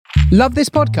Love this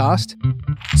podcast?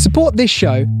 Support this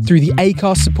show through the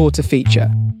Acast supporter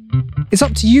feature. It's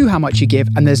up to you how much you give,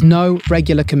 and there's no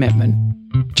regular commitment.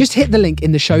 Just hit the link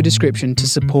in the show description to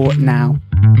support now.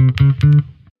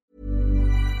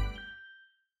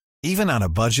 Even on a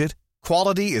budget,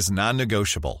 quality is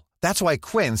non-negotiable. That's why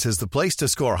Quince is the place to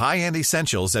score high-end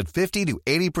essentials at 50 to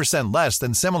 80% less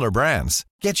than similar brands.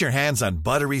 Get your hands on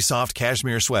buttery soft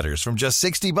cashmere sweaters from just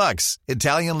 $60,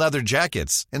 Italian leather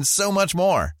jackets, and so much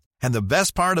more. And the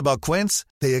best part about Quince,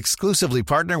 they exclusively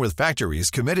partner with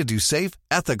factories committed to safe,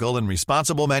 ethical, and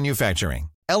responsible manufacturing.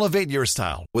 Elevate your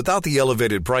style without the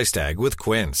elevated price tag with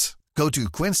Quince. Go to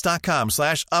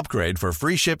quince.com/upgrade for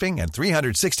free shipping and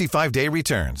 365-day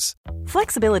returns.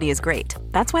 Flexibility is great.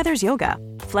 That's why there's yoga.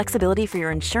 Flexibility for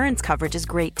your insurance coverage is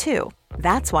great too.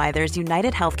 That's why there's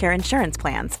United Healthcare Insurance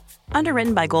Plans.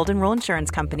 Underwritten by Golden Rule Insurance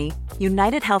Company,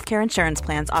 United Healthcare Insurance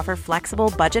Plans offer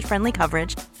flexible, budget-friendly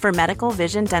coverage for medical,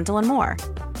 vision, dental, and more.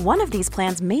 One of these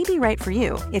plans may be right for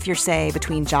you if you're, say,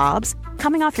 between jobs,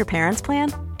 coming off your parents'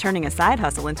 plan, turning a side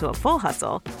hustle into a full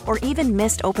hustle, or even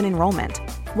missed open enrollment.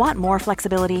 Want more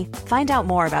flexibility? Find out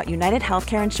more about United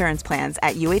Healthcare Insurance Plans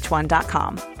at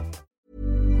uh1.com.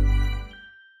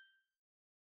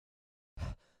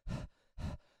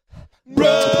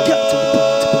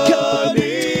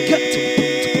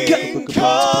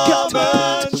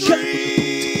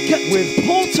 With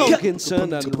Paul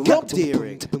Tomkinson and Rob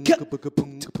Deering.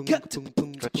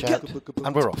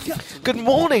 And we're off. Good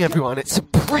morning, everyone. It's a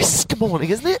brisk morning,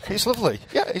 isn't it? It's lovely.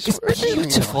 Yeah, it's really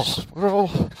beautiful. nice. We're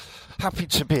all happy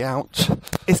to be out.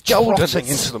 It's golden. Trotting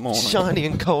It's into the morning. shiny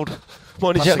and cold.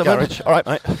 Morning, Past the gentlemen. garage. All right,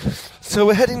 mate. So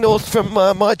we're heading north from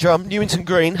my drum, Newington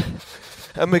Green,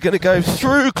 and we're going to go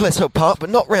through Clissold Park, but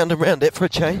not round and round it for a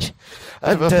change,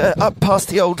 and up past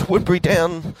the old Woodbury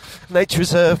Down Nature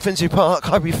Reserve, Finsbury Park,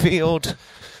 Highbury Field.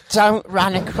 Don't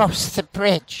run across the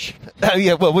bridge. Oh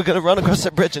yeah, well we're going to run across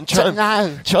that bridge and try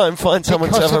and find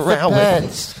someone to have a row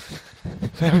with.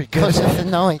 Very good. Because of the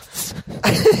noise.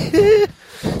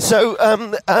 So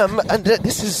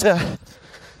this is.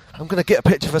 I'm going to get a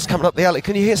picture of us coming up the alley.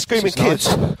 Can you hear screaming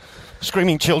kids? Nice.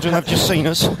 Screaming children have just seen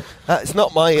us. It's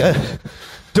not my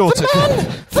daughter.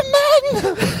 The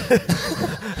man!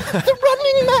 The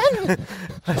running man!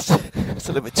 That's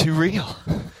a little bit too real.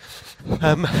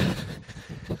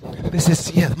 This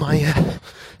is my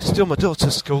still my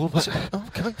daughter's school, but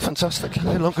Okay, fantastic.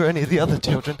 no longer any of the other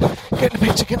children. Get the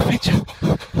picture.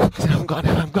 I'm got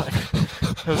it.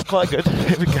 That was quite good.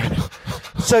 Here we go.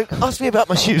 So ask me about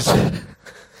my shoes.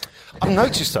 I've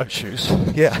noticed those shoes.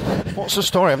 Yeah. What's the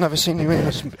story? I've never seen you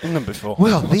in them before.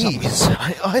 Well, What's these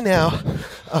I now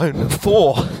own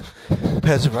 4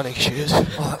 pairs of running shoes.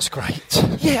 Oh, that's great.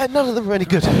 Yeah, none of them are any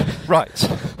good. Right.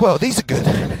 Well, these are good.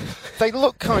 They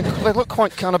look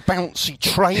quite kind of bouncy,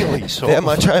 traily sort They're of.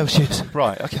 my trail shoes.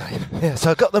 Right. Okay. Yeah, so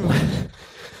I got them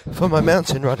for my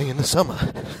mountain running in the summer,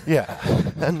 Yeah.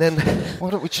 and then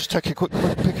Why don't we just take a quick pic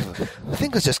of them? I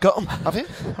think I just got them. Have you?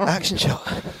 All right. Action shot.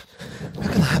 Look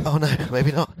at that. Oh no,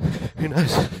 maybe not. Who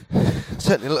knows?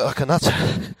 Certainly look like a nutter.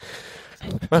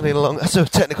 Running along. That's a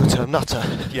technical term, nutter.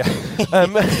 Yeah.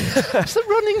 It's the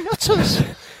running nutters.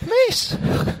 Miss.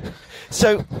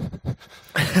 So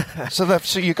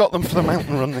So you got them for the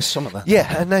mountain run this summer then?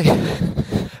 yeah,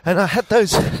 and I had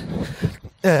those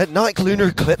Nike Lunar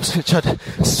Eclipse, which I'd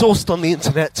sourced on the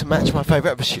internet to match my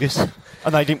favourite other shoes.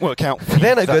 And they didn't work out.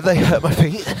 They're no good. They hurt my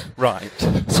feet. Right.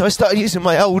 So I started using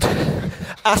my old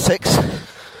Asics.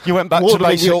 You went back to Waterloo,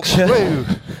 basics. Yorkshire. Woo.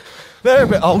 They're a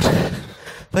bit old.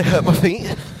 They hurt my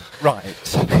feet. Right.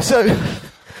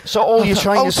 So all your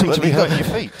trainers seem to be ultimately, hurting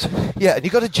your feet. yeah, and you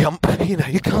got to jump. You know,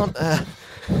 you can't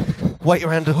wait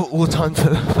around all the time for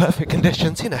perfect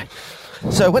conditions. You know.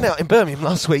 So I went out in Birmingham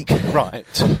last week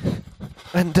Right.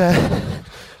 and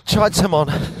tried some on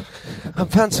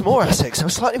and found some more Asics. They were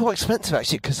slightly more expensive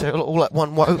actually because they're all like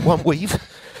one weave.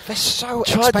 They're so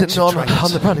Tried them expensive.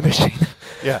 on the running machine.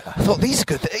 Yeah. I thought these are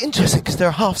good. They're interesting because they're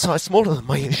a half size smaller than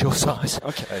my usual size.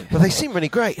 Okay. But they seem really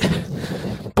great.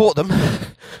 Bought them,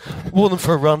 wore them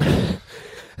for a run, and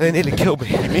they nearly killed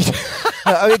me.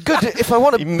 I mean, good if I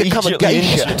want to become a Immediately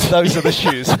geisha. injured. Those are the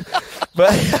shoes.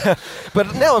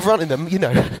 But now I've run in them, you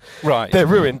know, Right. they're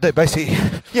ruined. They're basically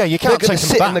Yeah, you they're can't going take to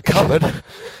them sit in the back. cupboard,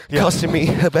 Yeah. costing me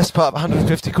the best part of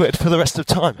 150 quid for the rest of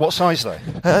time. What size though?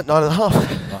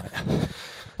 9.5. Right.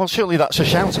 Well, surely that's a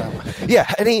shout out.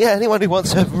 Yeah, anyone who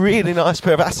wants a really nice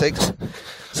pair of Asics,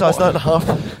 size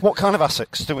 9.5. What kind of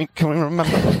Asics? Can we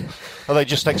remember them? Are they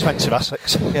just expensive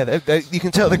Asics? Yeah, you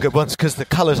can tell they're good ones because the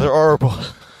colours are horrible.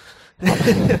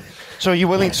 So are you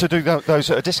willing to do those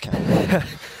at a discount?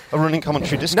 A running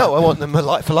commentary discount? No, I want them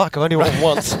like for like. I've only worn them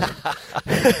once.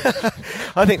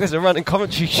 I think there's a running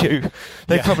commentary shoe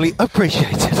they probably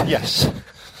appreciated. Yes.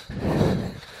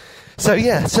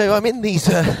 So I'm in these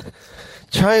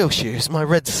trail shoes, my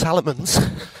red Salomons,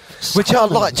 which are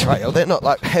light trail. They're not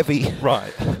like heavy.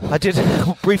 Right. I did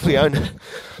briefly own,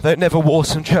 though never wore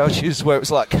some trail shoes where it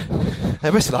was like,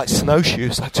 they're basically like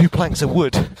snowshoes, like 2 planks of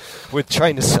wood with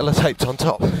trainers sellotaped on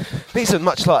top. These are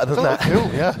much lighter than that.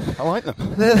 Cool, yeah. I like them.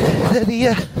 They're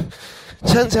the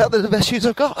turns out they're the best shoes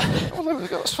I've got. Oh, there we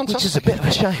go. That's fantastic. Which is a bit of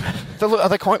a shame. Are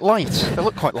they quite light? They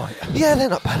look quite light. Yeah, they're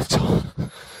not bad at all.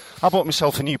 I bought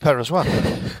myself a new pair as well.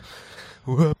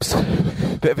 Whoops.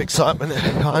 Bit of excitement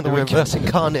behind a reversing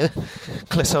car near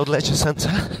Clissold Leisure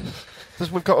Centre.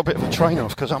 We've got a bit of a trainer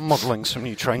off because I'm modelling some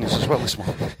new trainers as well this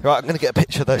morning. Right, I'm going to get a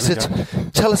picture of those.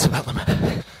 Tell us about them.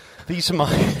 These are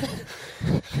my...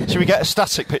 Should we get a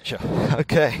static picture?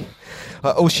 Okay.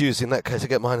 All shoes in that case. I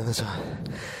get mine in this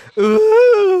one.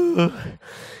 Ooh.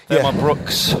 They're my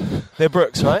Brooks. They're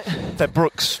Brooks, right? They're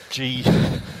Brooks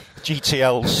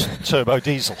GTL's turbo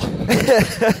diesel.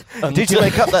 Did you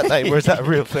make up that name, or is that a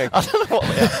real thing? I don't know what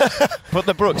they are. But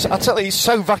the Brooks, I tell you, it's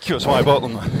so vacuous why I bought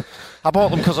them. I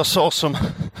bought them because I saw some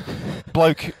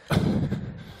bloke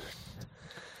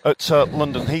at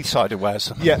London Heathside who wears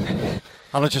them. Yeah.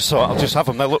 And I just thought, I'll just have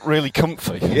them. They look really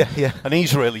comfy. Yeah. And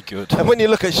he's really good. And when you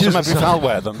look at shoes, so maybe if I'll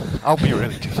wear them, I'll be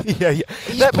really good. Yeah.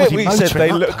 That bit where you said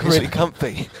they look really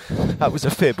comfy, that was a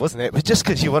fib, wasn't it? But just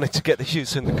because you wanted to get the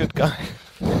shoes from the good guy.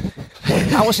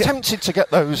 I was tempted to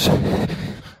get those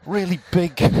really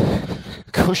big,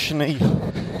 cushiony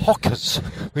Hockers.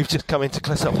 We've just come into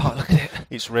Clissold Park. Look at it.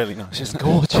 It's really nice, isn't it?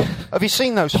 Gorgeous. Have you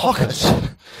seen those Hockers?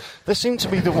 They seem to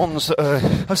be the ones that are...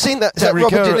 I've seen that. Is that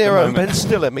Robert De Niro and Ben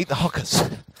Stiller, Meet the Hockers?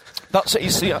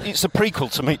 It's a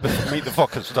prequel to Meet the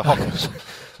Fockers, the Hockers.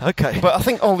 Okay. But I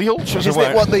think all the ultras Isn't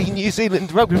it what the New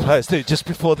Zealand rugby players do just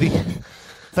before the...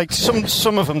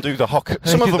 Some of them do the Hocker.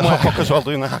 Some of them wear Hockers while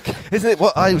doing the hack. Isn't it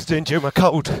what I was doing during my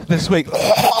cold this week?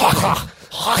 I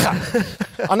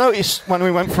noticed when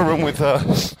we went for a run with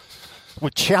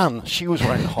Chan, she was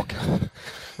wearing a Hocker.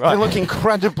 Right. They look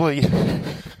incredibly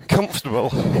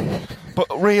comfortable, but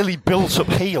really built up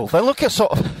heel. They look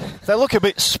a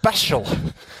bit special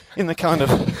in the kind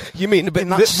of... You mean a bit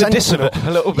medicinal?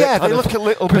 A little bit. Yeah, they look a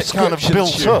little bit kind of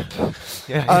built up.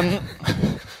 Yeah.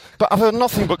 But I've heard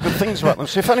nothing but good things about them.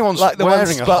 So if anyone's like the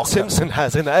wearing one a Bart Hocker, Simpson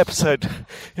has in that episode,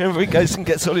 remember he goes and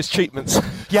gets all his treatments.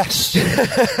 Yes,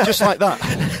 just like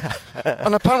that.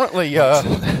 And apparently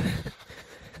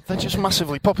they're just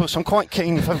massively popular. So I'm quite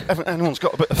keen if anyone's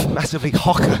got a bit of massively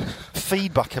Hocker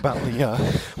feedback about the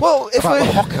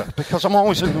the Hocker, because I'm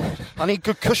always I need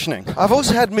good cushioning. I've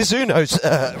also had Mizuno's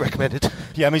recommended.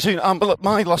 Yeah, Mizuno. But look,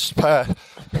 my last pair.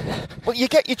 Well, you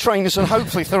get your trainers, and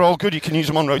hopefully, if they're all good, you can use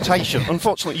them on rotation.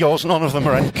 Unfortunately, yours, none of them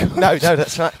are any good. No,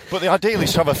 that's right. But the ideal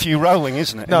is to have a few rolling,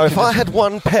 isn't it? No, if I had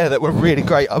one pair that were really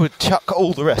great, I would chuck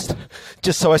all the rest,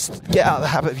 just so I get out of the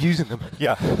habit of using them.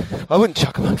 Yeah. I wouldn't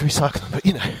chuck them, I'd recycle them, but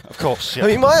you know. Of course, yeah. I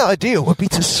mean, my ideal would be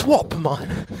to swap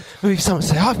mine. Maybe someone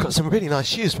say, I've got some really nice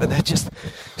shoes, but they're just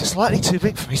slightly too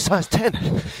big for me, size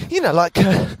 10. You know, like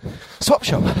Swap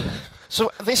Shop.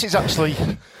 So this is actually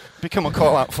become a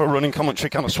call out for a running commentary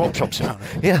kind of swap shop scenario.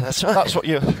 Yeah, that's right. That's what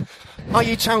you... Are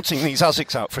you touting these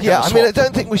ASICs out for a I mean, I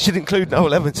don't think we should include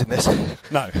Noel Evans in this.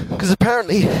 No. Because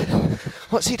apparently,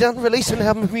 what's he done? Releasing an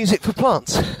album of music for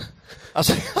plants.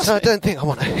 So I don't think I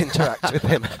want to interact with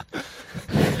him.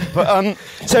 But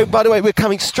so, by the way, we're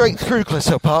coming straight through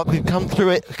Clissold Park. We've come through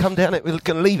it, come down it, we're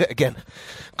going to leave it again.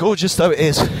 Gorgeous though it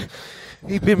is.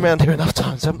 We've been round here enough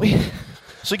times, haven't we?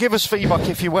 So give us feedback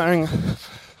if you're wearing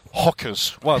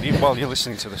Hockers while you're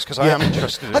listening to this, because I am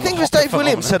interested in I think it was Dave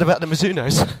Williams said about the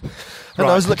Mizunos. And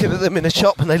I was looking at them in a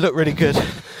shop and they look really good.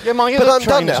 Yeah, but I'm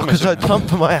done now because I plumped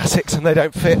for my ASICs and they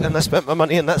don't fit and I spent my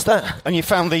money and that's that. And you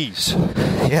found these?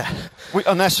 Yeah.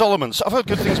 And they're Solomons. I've heard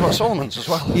good things about Solomons as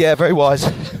well. Yeah, very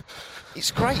wise. It's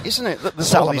great, isn't it, that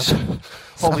there's all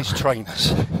these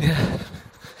trainers. Yeah.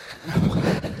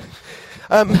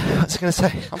 What's I going to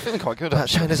say? I'm feeling quite good about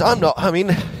trainers. I'm not. I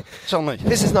mean, tell me.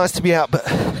 This is nice to be out, but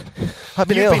I've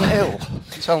been ill. You've been ill?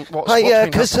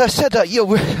 Because I said that your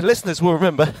listeners will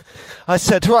remember. I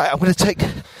said, right, I'm going to take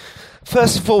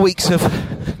first 4 weeks of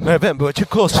November, which of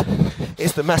course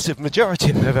is the massive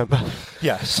majority of November.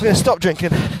 Yes. I'm going to stop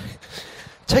drinking,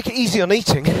 take it easy on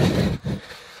eating,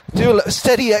 do a little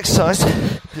steady exercise.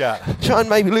 Yeah. Try and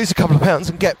maybe lose a couple of pounds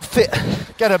and get fit.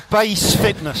 Get a base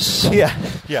fitness. Yeah.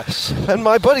 Yes. And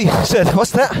my buddy said,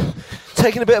 what's that?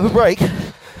 Taking a bit of a break.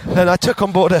 And I took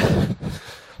on board a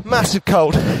massive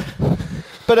cold.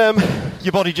 But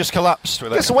your body just collapsed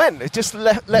with it? Just went. It just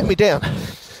let me down.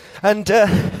 And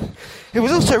it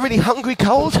was also a really hungry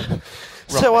cold.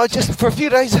 So I just, for a few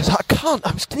days, I was like, I can't,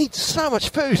 I just need so much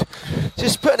food.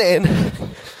 Just putting it in,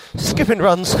 skipping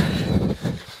runs,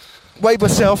 weighed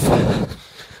myself,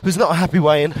 was not a happy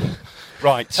weigh-in.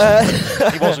 Right.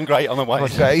 He wasn't great on the way.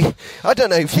 Okay. I don't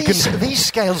know if you can... These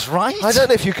scales right? I don't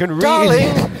know if you can really...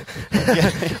 Darling!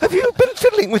 Have you been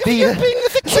fiddling with the...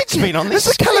 Kids been on this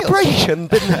There's a calibration,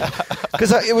 didn't there?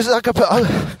 Because it was like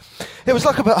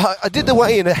I did the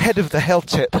weigh-in ahead of the health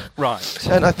tip. Right.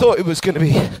 And I thought it was going to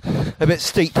be a bit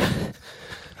steep.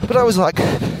 But I was like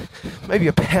maybe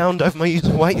a pound over my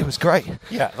usual weight. It was great.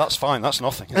 Yeah, that's fine. That's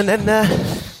nothing. And then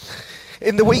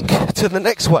in the week to the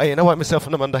next weigh-in, I weighed myself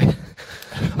on a Monday.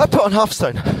 I put on half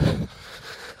stone.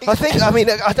 I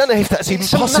don't know if that's even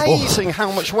possible. It's amazing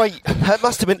how much weight It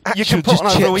must have been actual you can put just on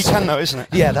over a chips. weekend, though, isn't it?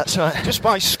 Yeah, that's right. Just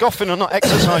by scoffing and not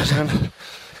exercising.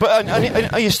 But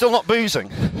are you still not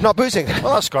boozing? Not boozing.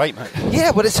 Well, that's great, mate.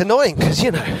 Yeah, but it's annoying because,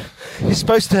 you're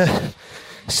supposed to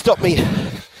stop me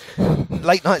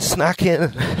late night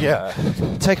snacking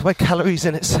and take away calories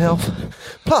in itself.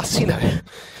 Plus, you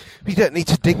don't need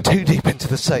to dig too deep into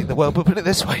the state of the world, but put it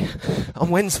this way, on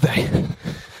Wednesday,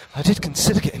 I did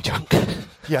consider getting drunk.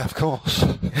 Yeah, of course.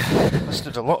 As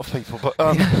did a lot of people, but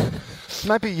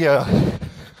maybe...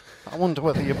 I wonder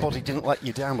whether your body didn't let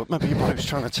you down, but maybe your body was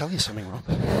trying to tell you something, Rob.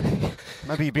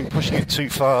 Maybe you've been pushing it too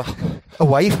far.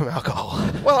 Away from alcohol?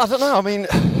 Well, I don't know. I mean,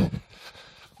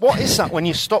 what is that when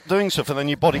you stop doing stuff and then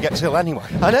your body gets ill anyway?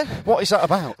 I know. What is that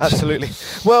about? Absolutely.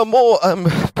 Well, more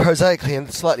prosaically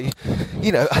and slightly,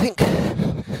 I think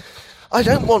I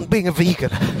don't want being a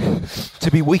vegan to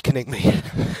be weakening me.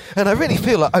 And I really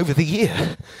feel like over the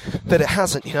year that it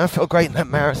hasn't. I felt great in that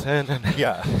marathon and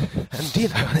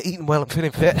eating well and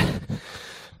feeling fit.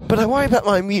 But I worry about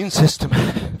my immune system.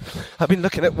 I've been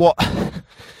looking at what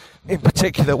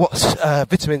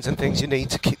vitamins and things you need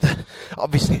to keep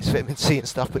obviously it's vitamin C and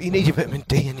stuff, but you need your vitamin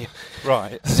D and your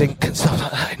zinc and stuff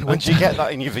like that. And do you get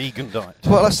that in your vegan diet?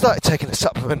 Well, I started taking a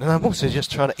supplement, and I'm also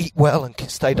just trying to eat well and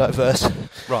stay diverse.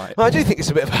 Right. Well, I do think it's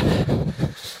a bit of a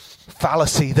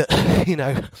fallacy that,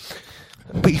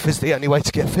 beef is the only way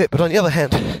to get fit, but on the other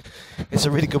hand, it's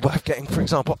a really good way of getting, for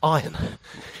example, iron.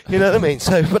 You know what I mean?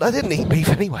 So, but I didn't eat beef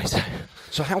anyway,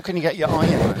 So how can you get your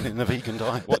iron in the vegan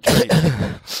diet? What do you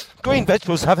eat? Green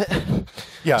vegetables have it.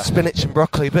 Yeah. Spinach and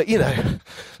broccoli, but,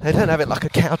 they don't have it like a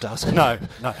cow does. No.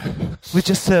 We're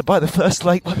just by the first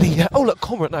lake. Look,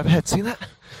 cormorant overhead. See that?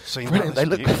 Brilliant. They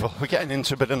look beautiful. We're getting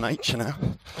into a bit of nature now.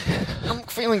 I'm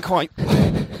feeling quite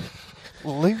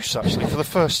loose, actually, for the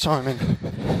first time in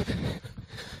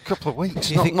a couple of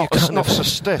weeks. You think not so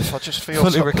stiff. I just feel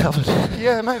fully recovered.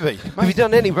 Yeah, maybe. Have you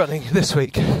done any running this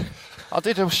week? I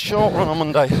did a short run on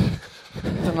Monday.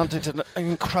 Then I did an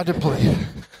incredibly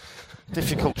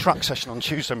difficult track session on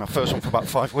Tuesday, my first one for about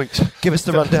 5 weeks. Give us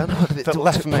the rundown. That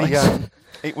left me.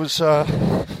 It was a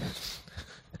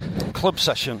club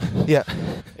session. Yeah.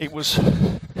 It was.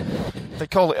 They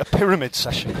call it a pyramid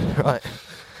session. Right.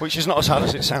 Which is not as hard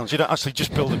as it sounds. You don't actually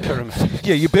just build a pyramid.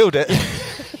 Yeah, you build it,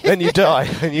 then you die,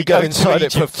 and you go inside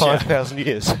it for 5,000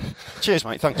 years. Cheers,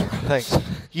 mate. Thanks. Thanks.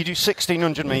 You do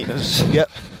 1,600 metres.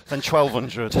 Yep. Then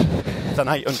 1,200. Then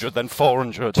 800. Then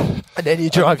 400. And then you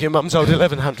drive your mum's old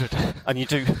 1100. And you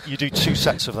do 2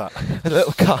 sets of that. A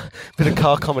little bit of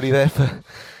car comedy there for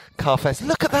Car Fest.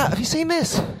 Look at that. Have you seen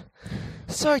this?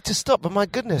 Sorry to stop, but my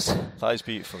goodness. That is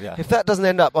beautiful, yeah. If that doesn't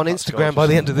end up on Instagram gorgeous. by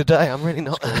the end of the day, I'm really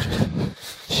not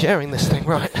sharing this thing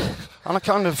right. And I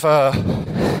kind of...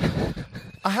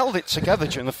 I held it together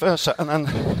during the first set, and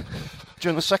then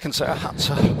during the second set I had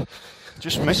to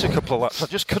just miss a couple of laps. I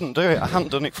just couldn't do it. I hadn't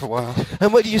done it for a while.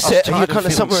 And where do you sit? Are you kind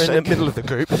of somewhere in the middle of the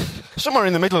group? Somewhere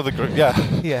in the middle of the group, yeah.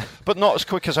 Yeah. But not as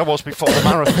quick as I was before the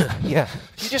marathon. Yeah.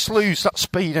 You just lose that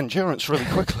speed endurance really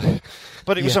quickly.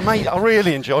 But it was amazing. I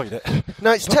really enjoyed it.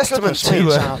 No, it's testament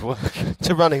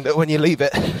to running that when you leave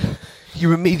it,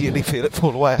 you immediately feel it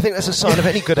fall away. I think that's a sign of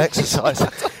any good exercise,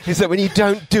 is that when you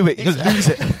don't do it, you lose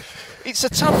it. It's a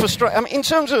tad frustrating. I mean, in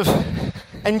terms of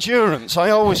endurance, I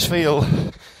always feel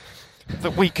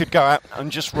that we could go out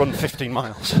and just run 15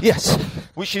 miles. Yes.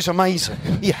 Which is amazing.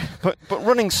 Yeah. But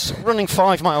running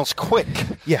 5 miles quick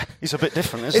is a bit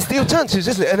different, isn't it? It's the alternatives,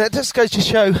 isn't it? And it just goes to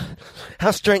show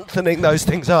how strengthening those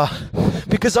things are.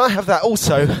 Because I have that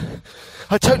also.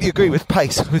 I totally agree with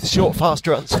pace, with short, fast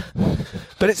runs.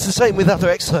 But it's the same with other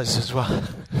exercises as well.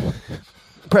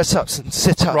 Press-ups and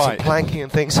sit-ups and planking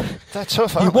and things. They're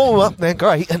tough, You warm up, they're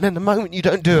great, and then the moment you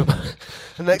don't do them,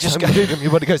 the next time you do them,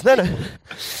 your body goes, no,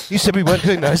 you said we weren't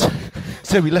doing those.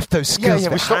 So we left those skills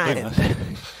we stopped doing that.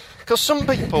 Because some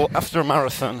people, after a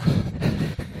marathon,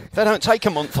 they don't take a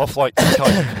month off like they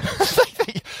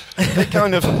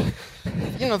kind of...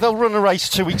 you know, they'll run a race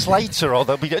 2 weeks later, or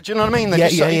they'll be. Do you know what I mean?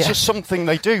 It's just something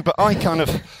they do. But I kind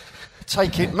of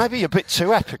take it maybe a bit too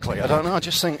epically. I don't know. I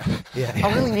just think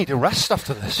I really need a rest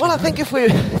after this. Well, I think if we're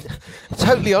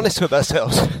totally honest with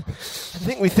ourselves, I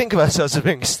think we think of ourselves as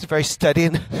being very steady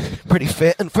and pretty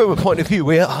fit, and from a point of view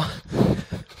we are.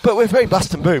 But we're very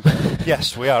bust and boom.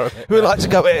 Yes, we are. We like to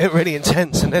go at it really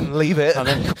intense and then leave it, and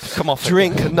then come off.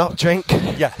 Drink and not drink.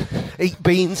 Yeah. Eat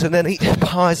beans and then eat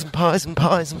pies and pies and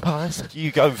pies and pies.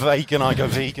 You go vegan, I go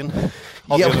vegan.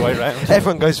 Or the other way around.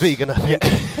 Everyone goes vegan, I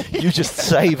think. You just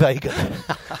say vegan.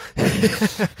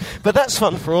 But that's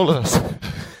fun for all of us.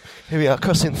 Here we are,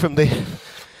 crossing from the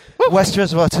West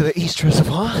Reservoir to the East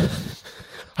Reservoir.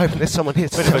 Hoping there's someone here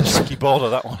to Bit of a tricky border,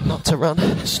 that one. Not to run.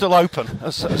 It's still open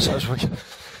as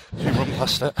we run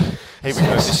past it. Here we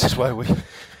go, this is where we...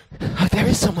 Oh, there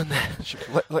is someone there.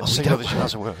 Let's see whether she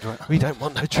has a word, right? We don't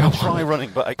want no trouble. Try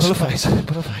running, but pull a face.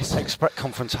 Pull a face. Expect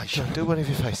confrontation. Do one of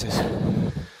your faces.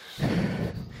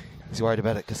 He's worried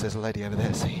about it because there's a lady over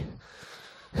there, see?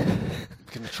 We're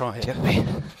going to try it. Gently.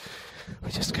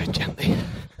 We just go gently.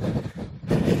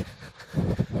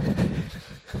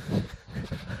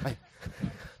 Hey.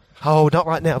 Oh, not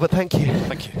right now, but thank you.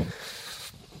 Thank you.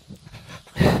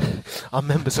 Our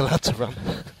member's allowed to run.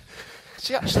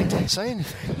 She actually didn't say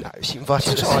anything. No, she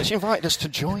invited us. Right, she invited us to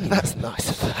join. That's nice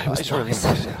of her. That is really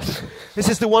nice. Yeah. This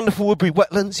is the wonderful Woodbury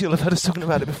Wetlands. You'll have heard us talking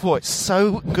about it before. It's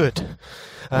so good.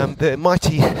 The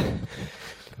mighty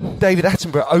David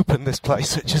Attenborough opened this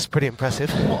place, which is pretty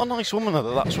impressive. What a nice woman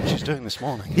that's what she's doing this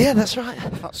morning. Yeah, that's right.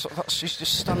 That's she's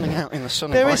just standing out in the sun.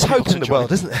 There is hope in the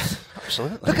world, isn't there?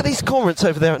 Absolutely. Look at these cormorants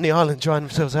over there on the island drying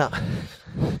themselves out.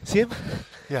 See them?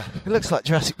 Yeah. It looks like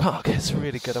Jurassic Park. It's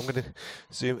really good. I'm going to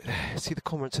zoom. See the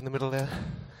cormorants in the middle there?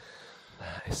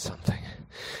 That is something.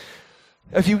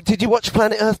 Did you watch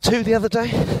Planet Earth 2 the other day?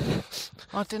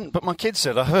 I didn't, but my kids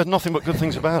said. I heard nothing but good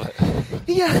things about it.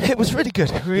 Yeah, it was really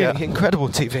good. Really incredible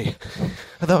TV.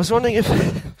 Although I was wondering if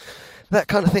that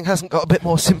kind of thing hasn't got a bit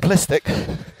more simplistic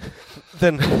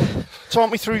than...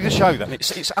 Talk me through the show then.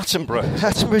 It's Attenborough.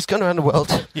 Attenborough's gone around the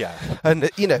world. Yeah. And,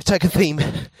 take a theme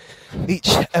each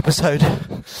episode.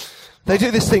 They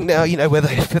do this thing now, where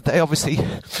they obviously...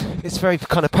 It's very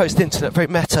kind of post-internet, very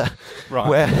meta. Right.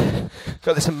 Where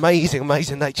got this amazing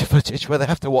nature footage where they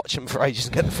have to watch them for ages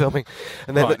and get the filming.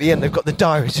 And then at the end they've got the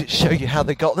diaries that show you how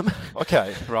they got them.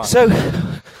 Okay, right. So,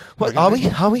 what are we?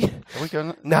 Are we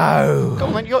going? No. Come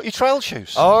on, then, you got your trail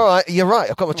shoes. All right, you're right.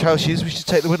 I've got my trail shoes. We should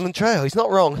take the Woodland Trail. He's not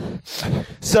wrong.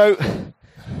 So,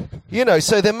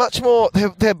 so they're much more...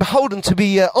 They're beholden to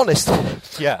be honest.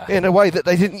 Yeah. In a way that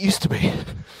they didn't used to be.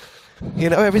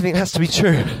 Everything has to be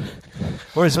true.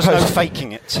 Whereas there's no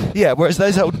faking it. Yeah, whereas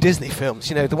those old Disney films,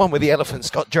 the one where the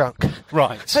elephants got drunk.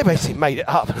 Right. They basically made it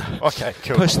up. Okay,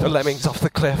 cool. Pushed the lemmings off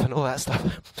the cliff and all that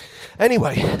stuff.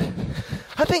 Anyway,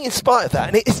 I think in spite of that,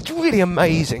 and it's really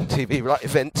amazing TV, like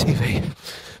event TV,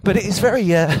 but it is very...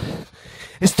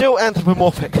 it's still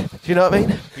anthropomorphic. Do you know what I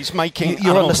mean? He's making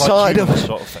you're on the side like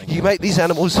sort of thing. You make these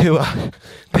animals who are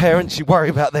parents. You worry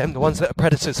about them. The ones that are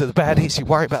predators are the baddies. You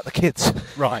worry about the kids.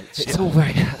 Right. It's all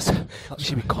very. We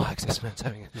should be quiet because this man's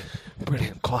having a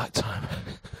brilliant quiet time.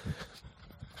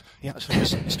 Yeah, so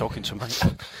he's talking to me. I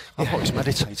thought he was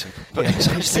meditating, but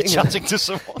he's sitting chatting to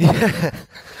someone. Yeah.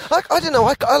 I don't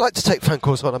know. I like to take phone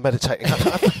calls while I'm meditating.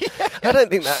 I don't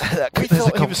think that we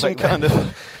thought he was some kind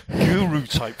of guru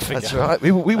type figure. That's right.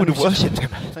 We would have worshipped him.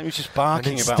 I think he was just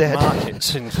barking about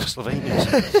markets in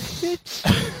Slovenia.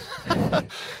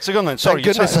 So go on then. Sorry,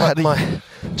 thank goodness I had my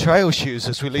trail shoes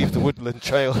as we leave the Woodland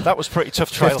Trail. That was pretty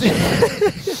tough trail.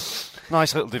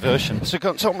 Nice little diversion. So go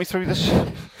on, talk me through this.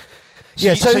 So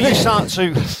you start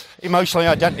to emotionally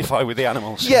identify with the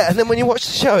animals. Yeah, and then when you watch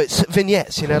the show, it's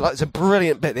vignettes. Like there's a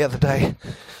brilliant bit the other day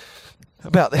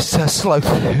about this sloth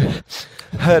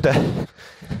who heard a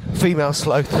female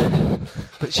sloth,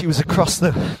 but she was across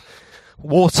the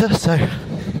water, so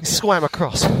he swam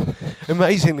across,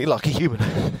 amazingly like a human,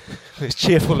 with his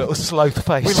cheerful little sloth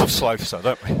face. We love sloths, though,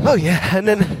 don't we? Oh yeah, and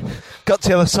then got to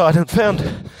the other side and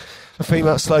found a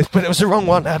female sloth, but it was the wrong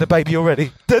one. It had a baby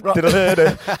already. Dun, dun, dun,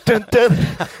 dun, dun, dun.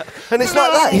 And it's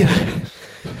like that,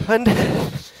 And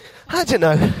I don't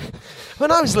know.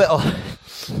 When I was little,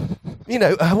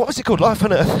 what was it called? Life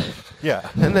on Earth. Yeah.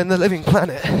 And then The Living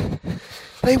Planet.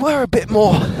 They were a bit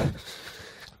more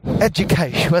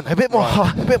education, weren't they? A bit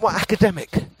more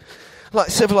academic, like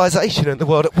Civilization and The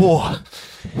World at War.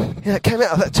 It came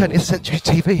out of that 20th century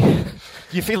TV.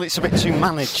 You feel it's a bit too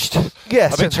managed?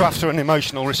 Yeah. A bit too after an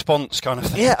emotional response kind of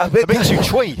thing? Yeah, a bit too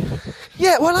twee?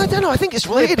 Yeah, well, I don't know. I think it's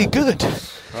really good.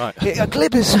 Right.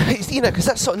 Glib is, because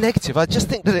that's sort of negative. I just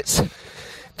think that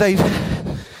they've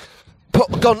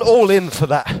gone all in for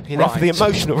that, you know, for the Right.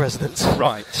 emotional resonance.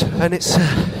 Right. And it's,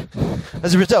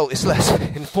 as a result, it's less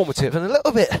informative and a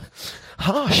little bit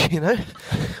harsh, you know.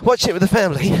 Watching it with the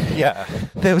family, Yeah.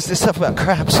 there was this stuff about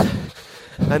crabs,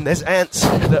 and there's ants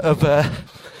that have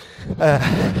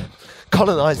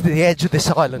colonised the edge of this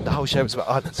island. The whole show was about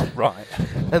islands. Right.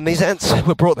 And these ants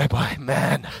were brought there by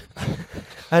man.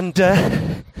 And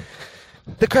the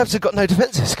crabs have got no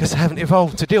defences because they haven't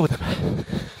evolved to deal with them.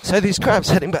 So these crabs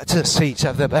heading back to the sea to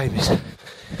have their babies.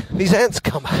 These ants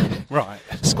come, Right.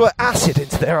 squirt acid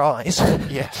into their eyes,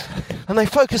 Yeah. and they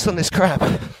focus on this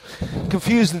crab,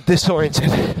 confused and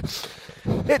disoriented.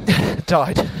 It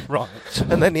died. Right.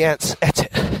 And then the ants ate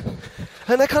it.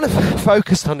 And they kind of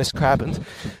focused on this crab and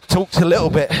talked a little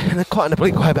bit in a quite an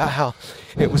oblique way about how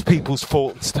it was people's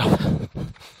fault and stuff.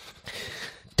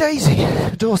 Daisy,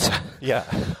 the daughter, Yeah.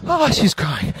 she was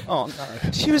crying. Oh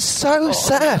no. She was so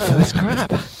sad for this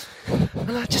crab.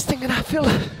 And I just thinking, I feel...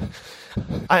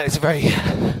 it's very...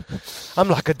 I'm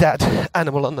like a dad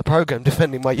animal on the programme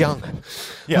defending my young.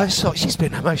 Yeah. I just thought she's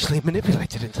been emotionally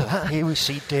manipulated into that. Here we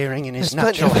see Deering in his There's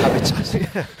plenty natural of-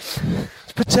 habitat. Yeah.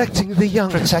 It's protecting the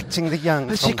young. Protecting the young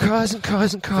And she from cries and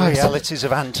cries and the cries. realities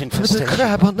of ant For the infestation.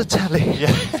 crab on the telly.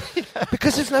 Yeah.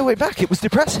 Because there's no way back. It was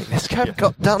depressing. This crab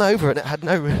got done over and it had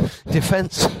no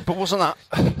defence. But wasn't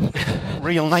that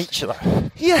real nature though?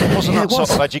 Yeah, Wasn't yeah, that it was.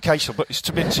 sort of educational, but it's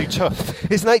a bit too tough.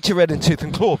 It's nature red in tooth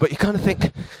and claw, but you kind of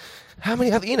think, how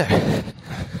many other, you know,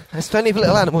 there's plenty of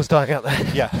little animals dying out there.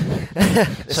 Yeah.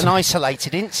 It's an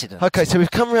isolated incident. Okay, so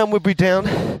we've come around Woodbury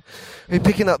Down. We're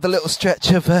picking up the little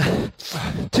stretch of,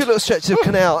 two little stretches of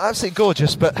canal. Absolutely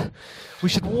gorgeous, but we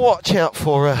should watch out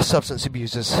for substance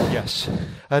abusers Yes.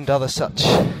 and other such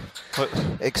But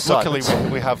excitements. luckily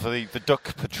we have the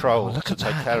duck patrol Oh, look to at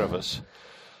take that. care of us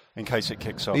in case it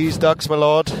kicks off. These ducks, my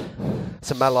lord. It's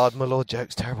a mallard, my lord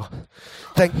joke's terrible.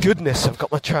 Thank goodness I've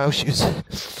got my trail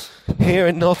shoes. Here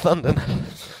in North London,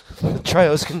 the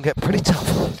trails can get pretty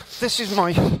tough. This is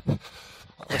my...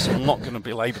 Listen, I'm not going to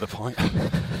belabour the point.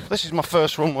 This is my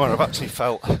first run where I've actually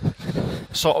felt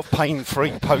sort of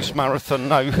pain-free post-marathon,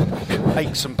 no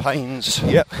aches and pains.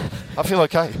 Yep. I feel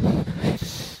okay.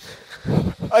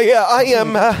 Yeah, I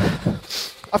am.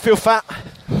 I feel fat.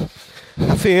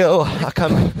 I feel like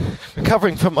I'm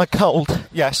recovering from my cold.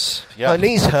 Yes. My Yeah.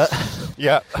 knees hurt,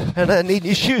 Yeah. and I need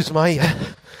new shoes. My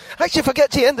actually, if I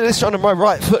get to the end of this run and my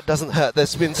right foot doesn't hurt,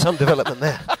 there's been some development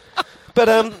there. But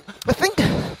I think It's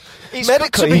good to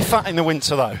medically, be fat in the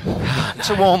winter, though.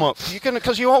 To warm up. You're gonna,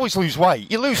 because you always lose weight.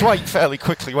 You lose weight fairly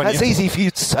quickly when that's you... easy for you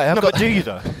to say. I've No, got but do you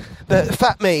though? the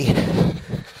fat me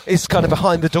is kind of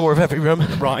behind the door of every room,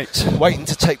 Right. waiting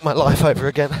to take my life over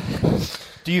again.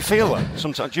 Do you feel that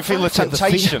sometimes? Do you feel I a feel the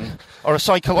temptation or a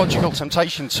psychological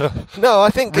temptation to No, I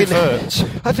think revert?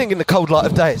 in the cold light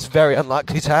of day, it's very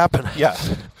unlikely to happen. Yeah.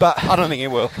 But I don't think it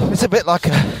will. it's a bit like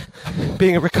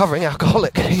being a recovering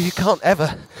alcoholic. You can't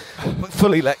ever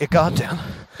fully let your guard down.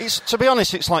 It's, to be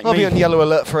honest, it's like I'll me. be on yellow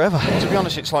alert forever. To be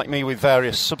honest, it's like me with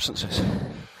various substances.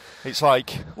 It's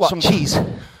like What, cheese?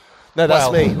 No, that's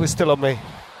Well- me. We're still on me.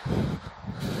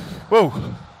 Whoa.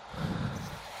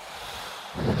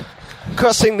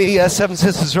 Crossing the Seven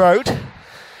Sisters Road.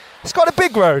 It's quite a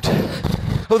big road.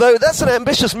 Although that's an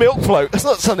ambitious milk float. That's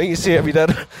not something you see every day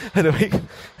in a week.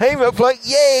 Hey, milk float.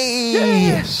 Yay!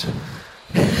 Yes.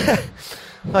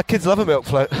 My kids love a milk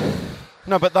float.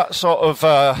 No, but that sort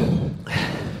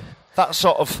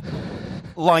of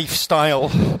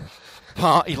lifestyle,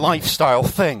 party lifestyle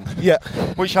thing, Yeah.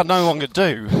 which I no longer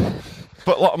do,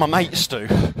 but a lot of my mates do,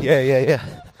 Yeah.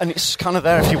 and it's kind of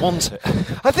there if you want it.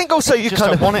 I think also you You just kind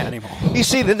don't of want it anymore. You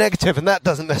see the negative, and that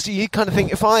doesn't necessarily. You kind of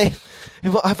think if I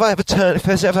ever turn, if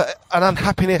there's ever an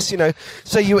unhappiness, you know,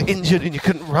 say you were injured and you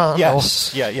couldn't run,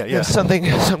 Yes. or Yeah. you know, some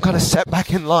kind of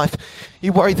setback in life,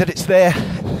 you worry that it's there.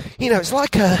 You know, it's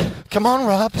like a Come on,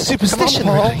 Rob. superstition. Come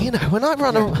on, Paul. really. You know, when I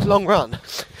run a long run,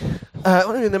 when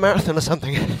I'm in the marathon or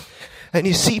something, and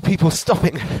you see people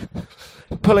stopping,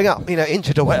 pulling up, you know,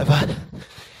 injured or whatever,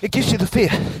 it gives you the fear.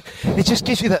 It just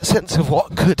gives you that sense of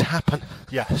what could happen.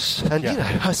 Yes. And yeah. you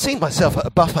know, I've seen myself at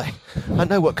a buffet. I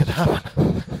know what could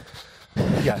happen.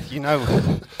 Yeah, you know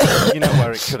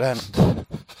where it could end.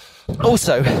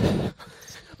 Also,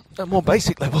 at a more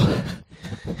basic level,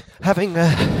 having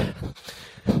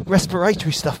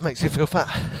respiratory stuff makes you feel fat.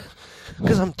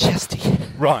 Because I'm chesty.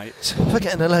 Right. If I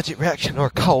get an allergic reaction or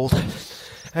a cold,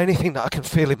 anything that I can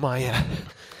feel in my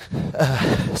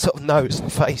sort of nose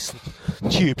and face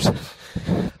and tubes,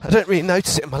 I don't really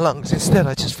notice it in my lungs. Instead,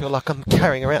 I just feel like I'm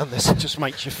carrying around this It just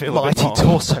makes you feel a bit mighty more.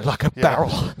 torso like a Yeah.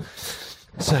 barrel.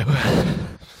 So,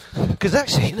 because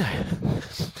actually, you know,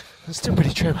 I'm still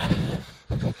pretty trim.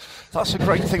 That's a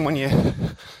great thing when you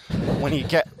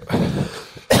get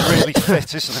really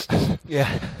fit, isn't it?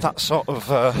 Yeah. That sort of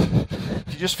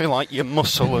you just feel like you're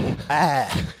muscle and air.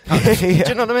 Yeah. Do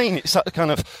you know what I mean? It's that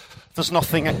kind of, there's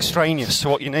nothing extraneous to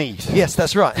what you need. Yes,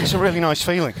 that's right. It's a really nice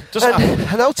feeling. Doesn't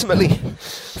And ultimately,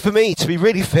 for me, to be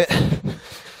really fit,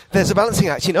 there's a balancing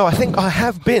act. You know, I think I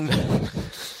have been.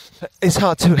 It's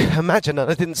hard to imagine,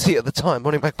 and I didn't see it at the time,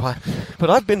 Morning Magpie,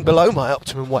 but I've been below my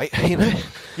optimum weight, you know?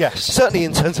 Yes. Certainly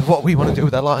in terms of what we want to do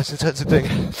with our lives, in terms of doing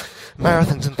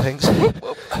marathons and things.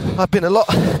 I've been a lot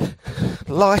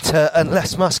lighter and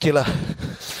less muscular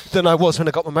than I was when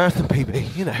I got my marathon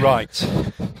PB, you know? Right.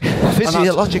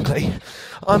 Physiologically,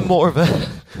 I'm more of a,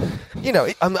 you know,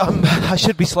 I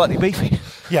should be slightly beefy.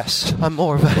 Yes. I'm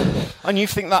more of a... And you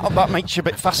think that makes you a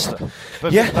bit faster?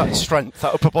 But Yeah. That strength,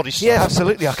 that upper body strength. Yeah,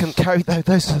 absolutely. I can carry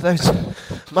those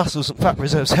muscles and fat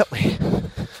reserves help me.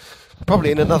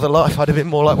 Probably in another life I'd have been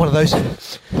more like one of those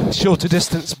shorter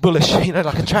distance bullish, you know,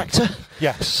 like a tractor.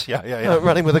 Yes, yeah.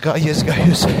 Running with a guy years ago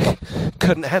who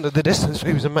couldn't handle the distance, but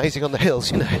he was amazing on the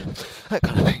hills, you know, that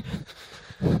kind of thing.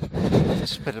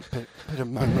 Just a bit of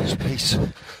moment's peace.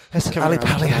 There's an Coming alley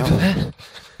pally around over there.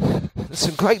 There's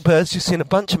some great birds. You've seen a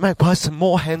bunch of magpies, some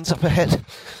more hens up ahead.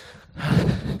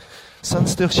 Sun's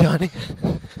still shining.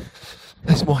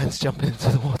 There's more hens jumping into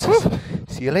the waters.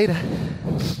 See you later.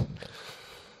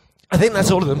 I think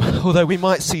that's all of them, although we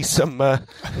might see some more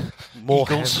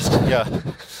Eagles. hens. Yeah.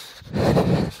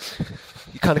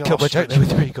 You kind of killed my joke there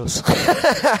with your eagles.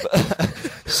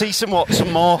 See some what?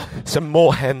 Some more? Some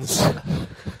more hens.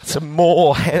 Some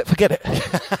more hens. Forget it.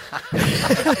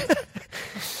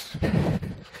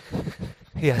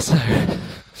 Yeah, so...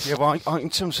 Yeah, well, in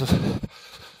terms of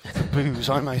booze,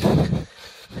 I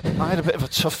had a bit of a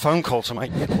tough phone call to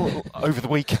make over the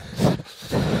weekend,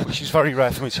 which is very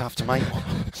rare for me to have to make one.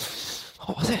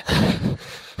 What was it?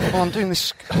 Well, I'm doing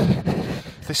this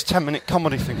 10-minute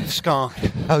comedy thing with Sky.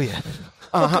 Oh, yeah.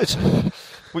 And I had to,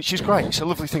 which is great. It's a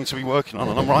lovely thing to be working on,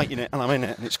 and I'm writing it, and I'm in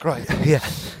it, and it's great. Yeah.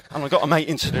 And I got a mate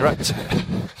in to direct it.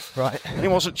 Right. And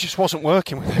he just wasn't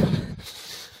working with him.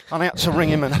 And I had to ring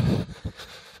him and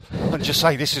just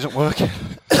say, this isn't working.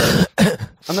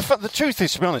 And the truth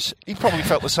is, to be honest, he probably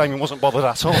felt the same and wasn't bothered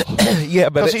at all. Yeah,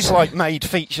 but because he's like made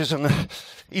features and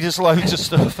he does loads of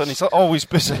stuff and he's always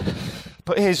busy.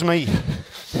 But here's me,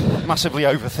 massively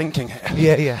overthinking it.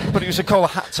 Yeah. But it was a call I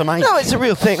had to make. No, it's a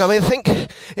real thing. I mean, I think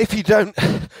if you don't,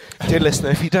 dear listener,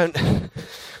 if you don't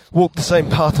walk the same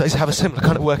path, have a similar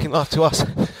kind of working life to us.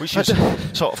 Which is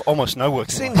sort of almost no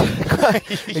working.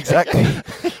 Exactly.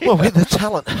 Well, with the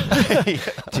talent.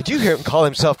 Did you hear him call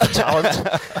himself the talent?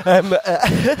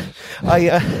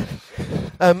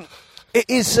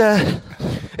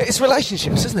 It's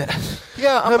relationships, isn't it?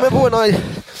 Yeah. I remember when I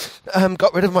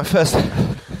got rid of my first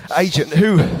agent,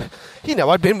 who, you know,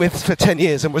 I'd been with for 10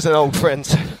 years and was an old friend,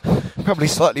 so probably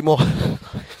slightly more,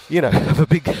 you know, of a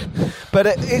big... But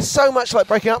it's so much like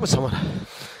breaking up with someone.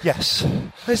 Yes.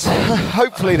 It's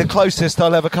hopefully the closest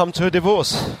I'll ever come to a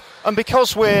divorce. And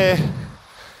because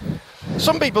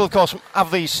some people, of course,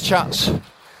 have these chats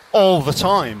all the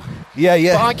time.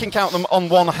 Yeah. But I can count them on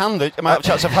one hand, the amount of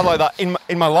chats I've had like that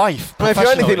in my life. Well, if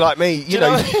you're anything like me, you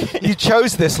know, you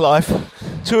chose this life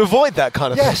to avoid that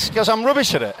kind of thing. Yes, because I'm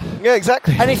rubbish at it. Yeah,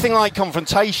 exactly. Anything like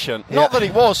confrontation. Yeah. Not that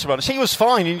it was, to be honest. He was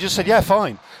fine, and he just said, yeah,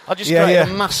 fine. I just created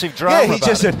a massive drama. Yeah, he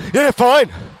just said, yeah, fine.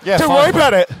 Yeah, Don't fine. worry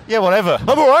about it. Yeah, whatever.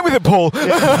 I'm all right with it, Paul.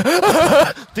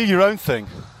 Yeah. Do your own thing.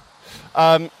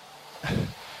 But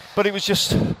it was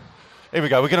just, here we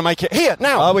go, we're going to make it here,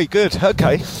 now. Are we? Good,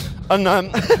 okay.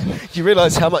 And you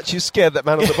realise how much you scared that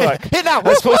man on the bike. Here now.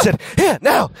 As Paul said, here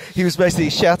now. He was basically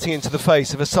shouting into the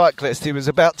face of a cyclist he was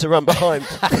about to run behind.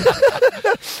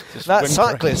 That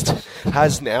cyclist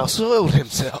has now soiled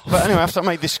himself. But anyway, after I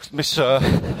made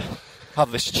had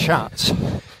this chat.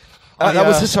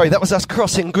 That was us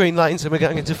crossing Green Lanes and we're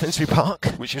going into Finsbury Park.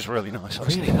 Which is really nice.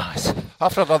 Really nice.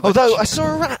 After I'd had Although I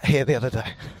saw a rat here the other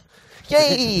day.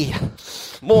 Yay!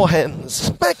 More hens,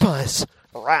 magpies,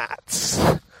 rats.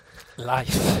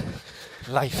 Life.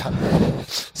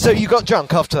 So you got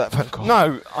drunk after that phone call?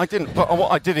 No, I didn't. But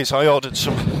what I did is I ordered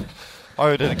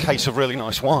a case of really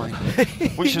nice wine,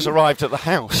 which has arrived at the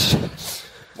house.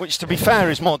 Which, to be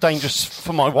fair, is more dangerous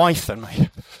for my wife than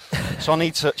me. So I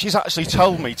need to. She's actually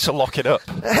told me to lock it up.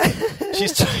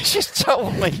 She's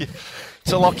told me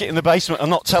to lock it in the basement and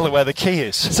not tell her where the key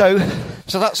is. So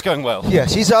that's going well. Yeah,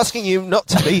 she's asking you not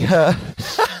to be her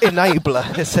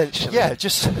enabler, essentially. Yeah,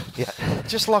 just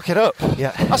lock it up.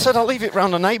 Yeah. I said I'll leave it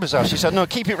round the neighbour's house. She said no,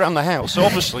 keep it round the house. So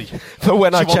obviously, for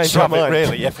when I change my mind.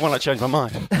 Really, yeah, for when I change my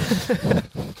mind.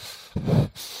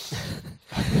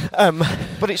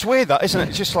 But it's weird, that, isn't it?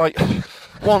 It's just like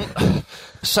want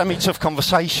semi-tough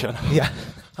conversation. Yeah.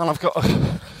 And I've got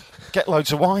to get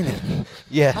loads of wine in.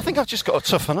 Yeah. I think I've just got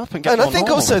to toughen up and get And more I think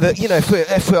normal. also that,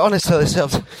 if we're honest with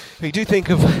ourselves, we do think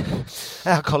of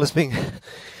alcohol as being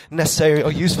necessary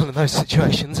or useful in those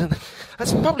situations, and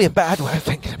that's probably a bad way of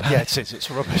thinking about it. Yeah, it is. It's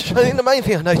rubbish. I think the main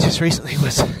thing I noticed recently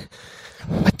was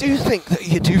I do think that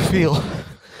you do feel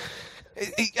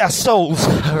our souls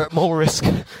are at more risk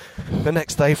the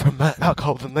next day from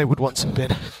alcohol than they would once have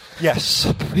been.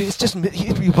 Yes. It's just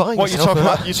you're buying What you yourself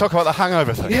talk about? You talk about the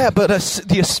hangover thing. Yeah, but the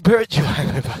spiritual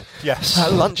hangover. Yes.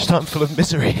 That lunchtime full of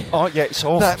misery. Oh yeah, it's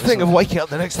awful. That thing isn't of it? waking up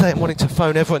the next day and wanting to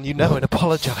phone everyone you know and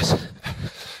apologise.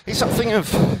 It's that thing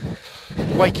of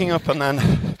waking up and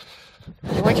then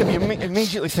you wake up and you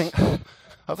immediately think,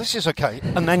 oh, this is okay,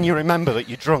 and then you remember that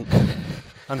you're drunk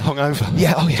and hungover.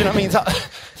 Yeah, oh yeah. Do you know what I mean?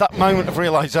 That moment of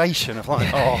realisation of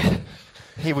like, oh,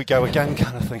 here we go again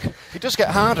kind of thing. It does get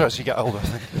harder as you get older, I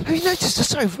think. Have you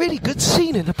noticed a really good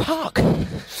scene in the park?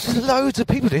 There's loads of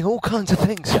people doing all kinds of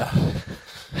things. Yeah.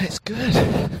 It's good.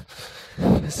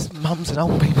 There's mums and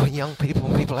old people and young people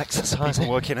and people exercising.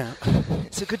 People working out.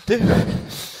 It's a good do.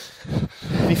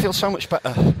 You feel so much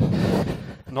better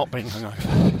not being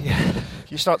hungover. Yeah.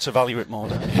 You start to value it more,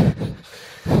 don't you?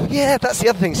 Yeah, that's the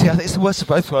other thing. See, I think it's the worst of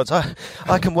both worlds.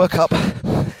 I can work up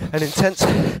an intense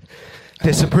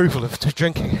disapproval of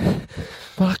drinking,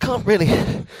 but I can't really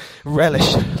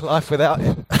relish life without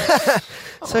it.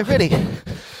 So really,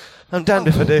 I'm damned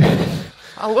if I do.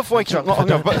 I love waking up not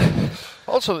hungover, but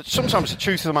also sometimes the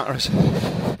truth of the matter is,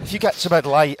 if you get to bed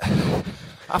late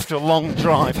after a long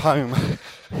drive home,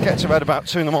 get to bed about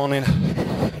 2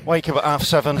 a.m, wake up at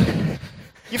 7:30,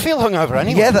 you feel hungover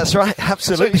anyway. Yeah, that's right. So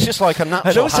Absolutely. it's just like a natural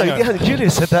And also, hangover. yeah, Julia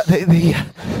said that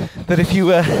that if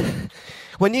you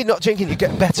when you're not drinking, you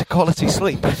get better quality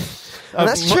sleep. And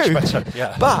that's much true. better,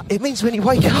 yeah. But it means when you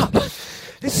wake up,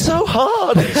 it's so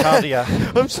hard. It's hard, yeah.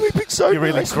 I'm sleeping so You're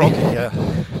really nicely. groggy, yeah.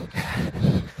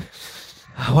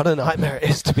 What a nightmare it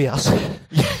is to be us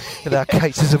with our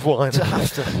cases of wine. To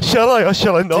have to Shall I or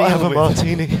shall I not deal have a with.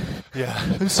 martini? Yeah.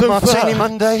 I'm so Martini fat.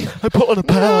 Monday. I put on a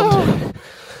pound.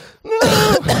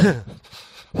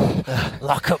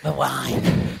 Lock up the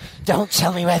wine. Don't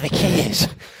tell me where the key is.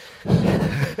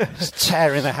 Just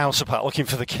tearing the house apart looking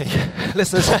for the key.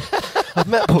 Listeners, I've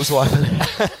met Paul's wife and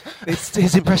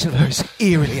his impression of her is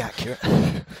eerily accurate.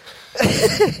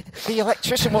 The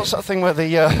electrician, what's that thing where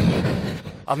the...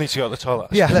 I need to go to the toilet.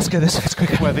 Yeah, let's go this. It's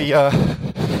quicker. Where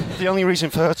the only reason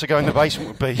for her to go in the basement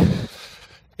would be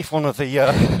if one of the...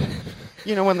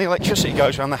 when the electricity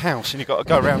goes around the house and you've got to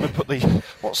go around and put the...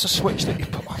 What's the switch that you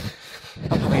put on?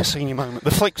 I'm having a senior moment.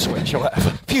 The flick switch or whatever.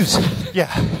 Fuse. Yeah.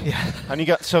 Yeah. And you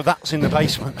get... So that's in the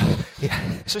basement. Yeah.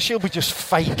 So she'll be just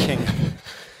faking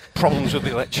problems with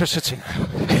the electricity now.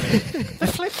 The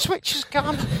flip switch is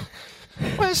gone.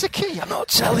 Where's the key? I'm not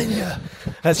telling you.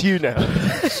 That's you now.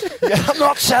 Yeah, I'm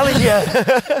not telling you.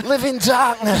 Live in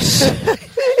darkness.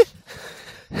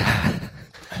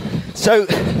 So,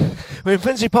 we're in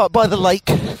Finsbury Park by the lake.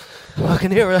 I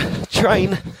can hear a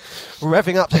train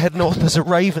revving up to head north. There's a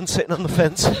raven sitting on the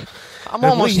fence. I'm And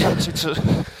almost we- tempted to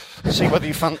see whether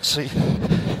you fancy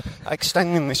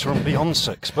extending this run beyond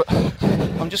 6, but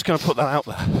I'm just going to put that out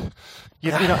there. You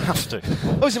don't have to.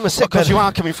 I was in my sick Because bed. you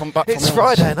are coming from back It's from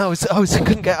Friday and I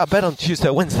couldn't get out of bed on Tuesday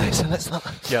or Wednesday, so let's not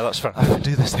Yeah, that's fair enough.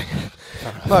 overdo this thing.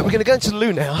 Right, we're going to go into the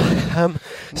loo now.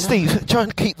 Steve, try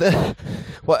and keep the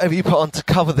whatever you put on to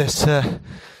cover this.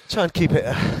 Try and keep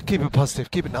it positive,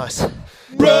 keep it nice.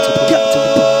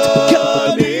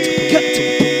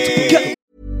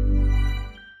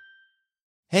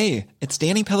 Hey, it's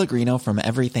Danny Pellegrino from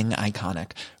Everything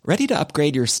Iconic. Ready to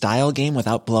upgrade your style game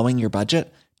without blowing your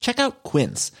budget? Check out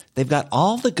Quince. They've got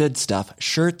all the good stuff,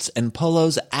 shirts and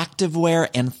polos, activewear,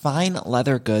 and fine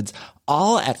leather goods,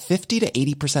 all at 50 to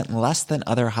 80% less than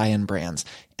other high-end brands.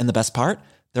 And the best part?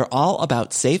 They're all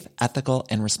about safe, ethical,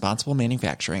 and responsible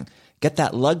manufacturing. Get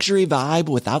that luxury vibe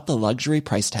without the luxury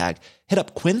price tag. Hit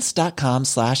up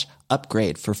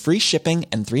quince.com/upgrade for free shipping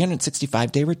and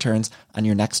 365-day returns on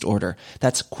your next order.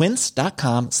 That's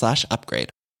quince.com/upgrade.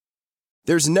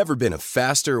 There's never been a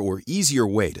faster or easier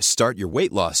way to start your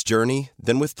weight loss journey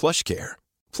than with PlushCare.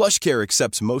 PlushCare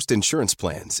accepts most insurance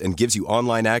plans and gives you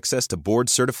online access to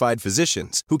board-certified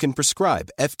physicians who can prescribe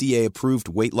FDA-approved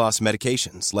weight loss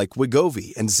medications like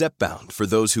Wegovy and Zepbound for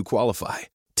those who qualify.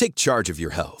 Take charge of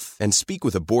your health and speak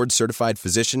with a board-certified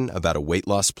physician about a weight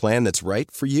loss plan that's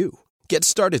right for you. Get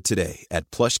started today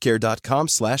at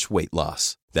plushcare.com/weight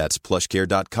loss. That's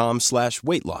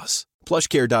plushcare.com/weight loss.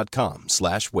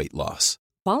 plushcare.com/weight loss.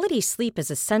 Quality sleep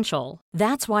is essential.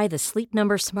 That's why the Sleep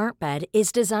Number Smart Bed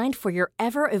is designed for your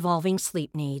ever-evolving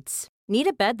sleep needs. Need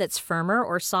a bed that's firmer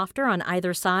or softer on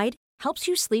either side? Helps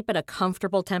you sleep at a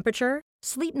comfortable temperature?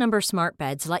 Sleep Number Smart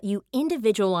Beds let you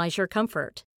individualize your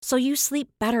comfort, so you sleep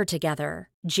better together.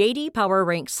 J.D. Power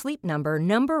ranks Sleep Number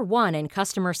number 1 in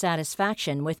customer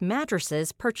satisfaction with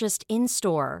mattresses purchased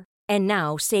in-store. And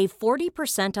now, save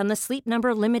 40% on the Sleep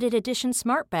Number Limited Edition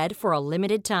Smart Bed for a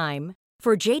limited time.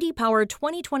 For J.D. Power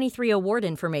 2023 award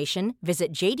information,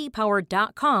 visit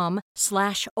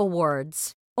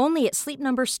jdpower.com/awards. Only at Sleep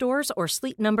Number stores or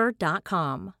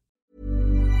sleepnumber.com.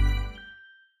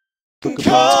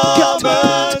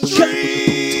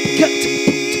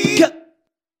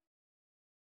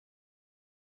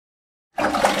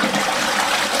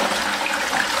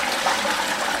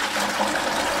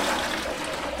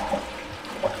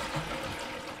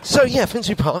 So yeah,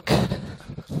 Finsbury Park.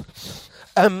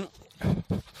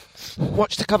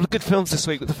 Watched a couple of good films this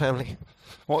week with the family.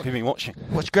 What have you been watching?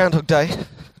 Watched Groundhog Day.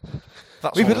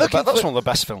 That's one of the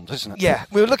best films, isn't it? Yeah,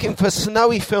 we were looking for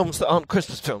snowy films that aren't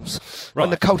Christmas films. Right.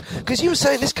 When the cold, because you were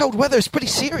saying this cold weather is pretty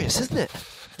serious, isn't it?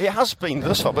 It has been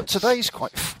thus far, but today's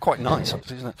quite nice,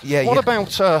 actually, isn't it? Yeah. What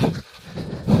about? I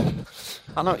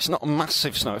know it's not a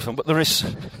massive snowy film, but there's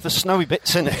snowy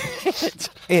bits in it.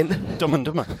 In Dumb and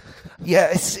Dumber. Yeah,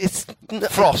 it's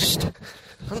Frost.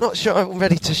 I'm not sure I'm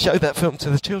ready to show that film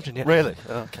to the children yet. Really?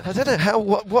 Okay. I don't know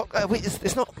how.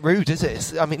 It's not rude, is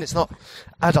it? It's not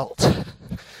adult. No.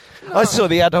 I saw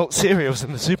the adult cereals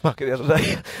in the supermarket the other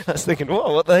day. I was thinking,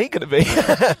 whoa, what are they going to be?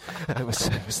 It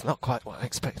was not quite what I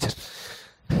expected.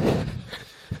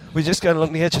 We're just going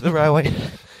along the edge of the railway,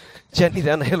 gently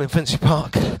down the hill in Finsbury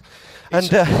Park.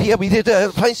 And we did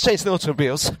Planes, Trains and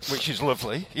Automobiles, which is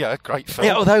lovely. Yeah, great film.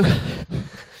 Yeah, although.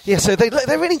 Yeah, so they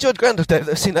really enjoyed Groundhog Day.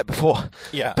 They've seen that before.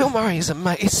 Yeah. Bill Murray is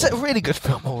amazing. It's a really good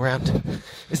film all round,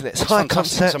 isn't it? It's high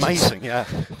concept. It's amazing, yeah.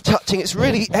 Touching. It's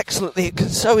really excellently. It can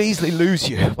so easily lose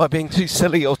you by being too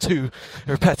silly or too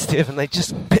repetitive, and they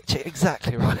just pitch it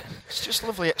exactly right. It's just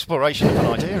lovely exploration of an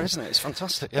idea, isn't it? It's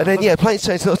fantastic. Yeah. And then, Planes,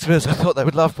 Trains and Automobiles I thought they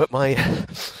would love, but my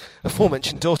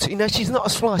aforementioned daughter, she's not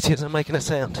as flighty as I'm making her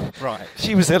sound. Right.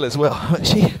 She was ill as well, but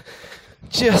she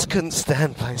just couldn't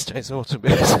stand Planes, Trains and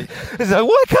Automobiles. It's like,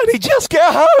 why can't he just get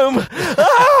home?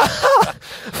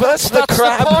 First the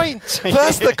crab. The point.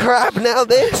 First the crab, now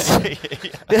this.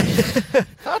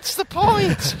 That's the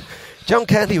point. John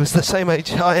Candy was the same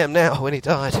age I am now when he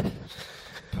died.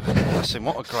 Bless him,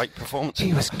 what a great performance.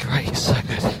 He was great, so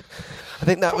good. I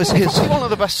think that was his... one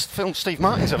of the best films Steve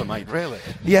Martin's ever made, really.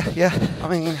 Yeah. I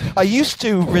mean... I used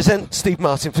to resent Steve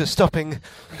Martin for stopping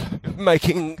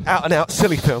making out-and-out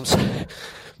silly films.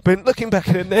 But looking back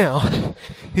at it now,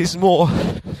 his more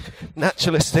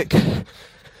naturalistic,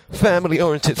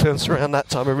 family-oriented films around that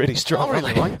time are really strong. I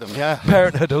really like them, yeah.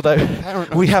 Parenthood, although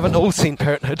we haven't all seen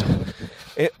Parenthood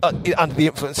under the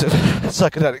influence of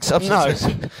psychedelic substances.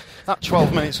 No. That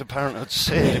 12 minutes of Parenthood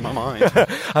seared in my mind.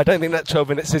 I don't think that 12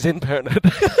 minutes is in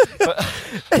Parenthood. But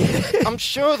I'm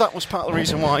sure that was part of the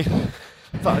reason why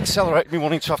that accelerated me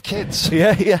wanting to have kids.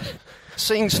 Yeah.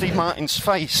 Seeing Steve Martin's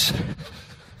face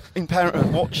in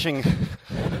Parenthood, watching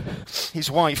his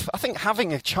wife, I think,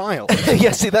 having a child. Yeah,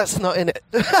 see, that's not in it.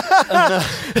 And,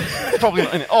 probably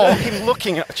not in it. Or him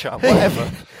looking at a child,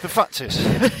 whatever. The fact is,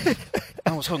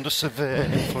 I was under severe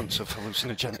influence of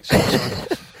hallucinogenics. So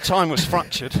time was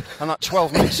fractured, and that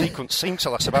 12-minute sequence seemed to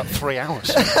last about 3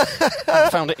 hours. I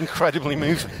found it incredibly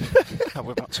moving. Now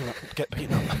we're about to get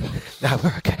beaten up. No,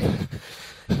 we're okay.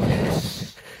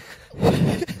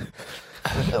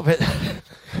 A little bit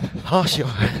harsh, your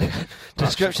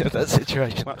description of that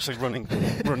situation. I'm actually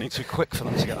running too quick for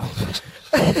them to get out.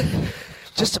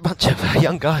 Just a bunch of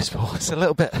young guys, Paul. It's a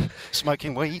little bit...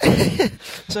 Smoking weed.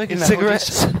 Smoking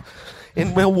cigarettes.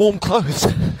 In well warm clothes.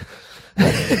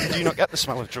 Did you not get the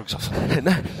smell of drugs off?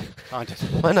 No. I did.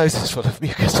 My nose is full of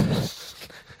mucus.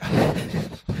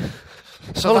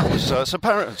 So that was... so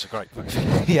Parenthood's a great movie.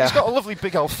 Yeah. He's got a lovely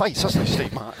big old face, hasn't he,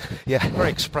 Steve Martin? Yeah. Very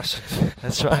expressive.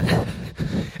 That's right.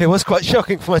 It was quite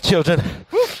shocking for my children.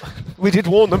 We did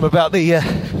warn them about the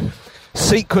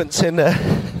sequence in...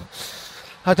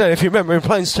 I don't know if you remember in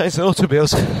Planes, Trains and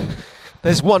Automobiles,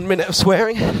 there's 1 minute of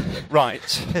swearing. Right.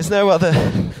 There's no other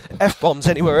F-bombs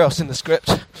anywhere else in the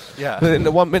script. Yeah. Within the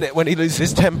 1 minute when he loses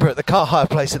his temper at the car hire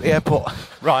place at the airport.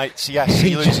 Right, yes,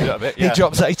 he loses it a bit, yeah. He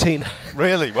drops 18.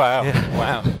 Really? Wow. Yeah.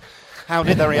 Wow. How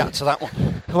did they react to that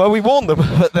one? Well, we warned them,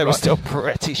 but they were still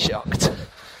pretty shocked.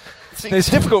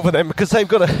 It's difficult for them because they've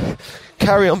got to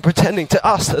carry on pretending to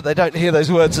us that they don't hear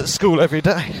those words at school every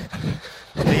day.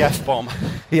 The F-bomb.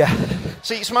 Yeah.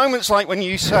 See, it's moments like when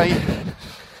you say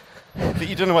that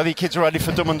you don't know whether your kids are ready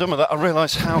for Dumb and Dumber that I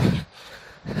realise how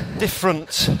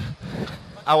different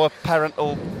our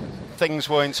parental things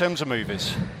were in terms of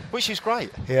movies. Which is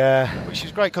great. Yeah. Which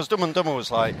is great, because Dumb and Dumber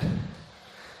was like...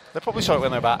 They probably saw it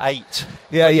when they were about 8.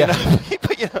 Yeah, but,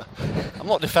 yeah. But I'm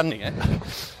not defending it.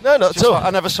 No, not at all. I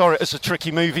never saw it as a tricky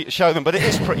movie to show them, but it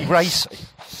is pretty racy.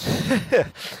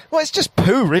 Well, it's just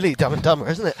poo, really, Dumb and Dumber,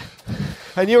 isn't it?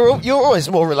 And you're always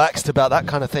more relaxed about that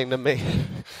kind of thing than me.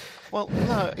 Well,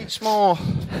 no, it's more...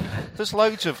 There's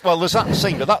loads of... Well, there's that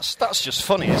scene, but that's just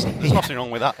funny, isn't it? There's nothing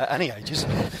wrong with that at any age, is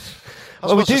there?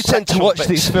 Well, we do tend to watch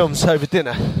these films over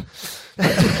dinner.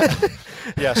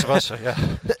 Yeah, I suppose so, yeah.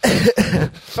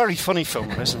 Very funny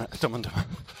film, isn't it? Dumb and Dumber.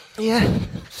 Yeah.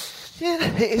 Yeah,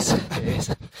 it is. It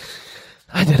is.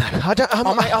 I don't know. I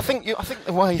think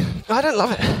the way... I don't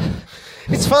love it.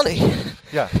 It's funny.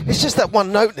 Yeah. It's just that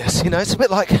one noteness, It's a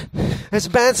bit like... There's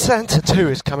Bad Santa 2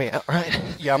 is coming out, right?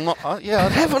 Yeah, I'm not...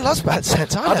 Everyone loves Bad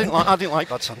Santa. I didn't like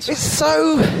Bad Santa. It's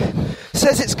so...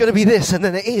 Says it's going to be this, and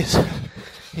then it is.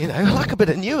 I like a bit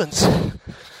of nuance.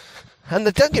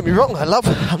 And don't get me wrong,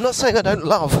 I'm not saying I don't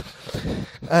love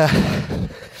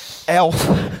Elf,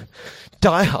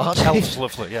 Die Hard. Elf's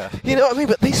lovely, yeah. You know what I mean?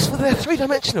 But they're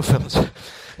three-dimensional films.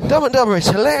 Dumb and Dumber is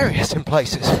hilarious in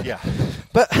places. Yeah.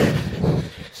 But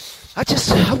I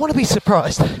want to be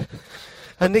surprised.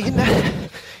 And,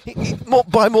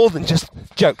 by more than just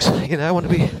jokes, I want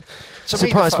to be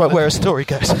surprised by where a story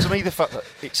goes. To me, the fact that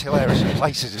it's hilarious in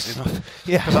places is enough.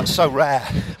 Yeah. Because that's so rare.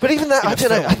 But even that, I don't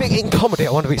know, I think in comedy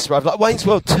I want to be surprised. Like Wayne's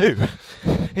World 2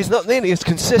 is not nearly as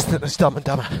consistent as Dumb and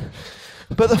Dumber.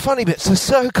 But the funny bits are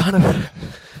so kind of,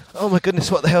 oh my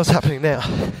goodness, what the hell's happening now?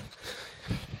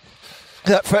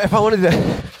 That if I wanted a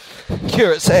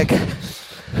curate's egg,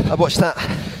 I'd watch that.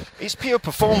 It's pure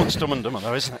performance, Dumb and Dumber,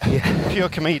 though, isn't it? Yeah. Pure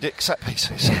comedic set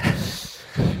pieces. Yeah.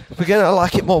 But again, I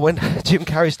like it more when Jim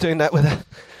Carrey's doing that with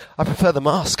I prefer The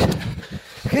Mask.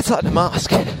 It's like The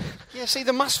Mask. Yeah, see,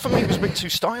 The Mask for me was a bit too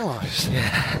stylised.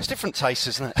 Yeah. It's different tastes,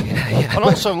 isn't it? Yeah. And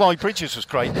also Lloyd Bridges was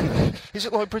great, isn't it? Is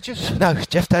it Lloyd Bridges? No,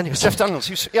 Jeff Daniels. Jeff Daniels.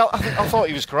 I thought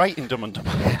he was great in Dumb and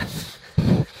Dumber.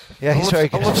 Yeah, he's very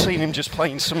good. I love seeing him just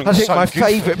playing something I think so my goofy.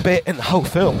 favourite bit in the whole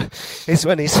film is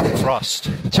when he's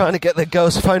trying to get the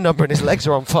girl's phone number and his legs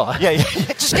are on fire. Yeah.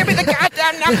 Just give me the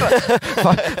goddamn number.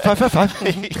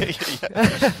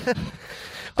 555.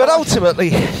 But ultimately,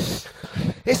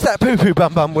 it's that poo-poo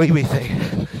bum-bum wee-wee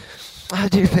thing. I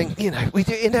do think, we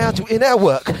do in our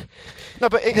work. No,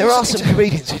 but there are some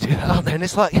comedians who do that, aren't there? And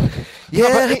it's like, poo and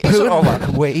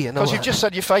wee and all because you've just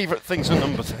said your favourite thing's a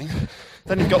number thing.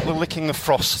 Then you've got the licking the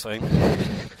frost thing.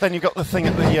 Then you've got the thing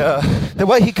at the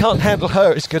way he can't handle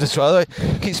her is good as well.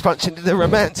 Keeps punching. The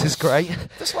romance is great.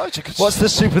 There's loads of good What's the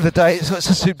soup of the day? It's the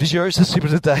soup du jour. It's the soup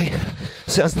of the day.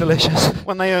 Sounds delicious.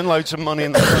 When they earn loads of money,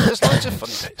 and there's loads of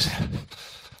funny bits.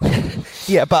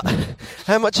 Yeah, but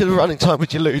how much of the running time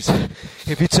would you lose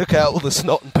if you took out all the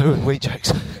snot and poo and wee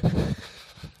jokes?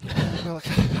 Well, I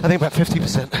think about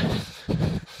 50%.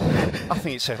 I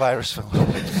think it's a hilarious film.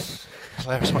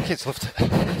 Hilarious. My kids loved it.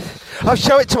 I'll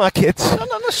show it to my kids. No,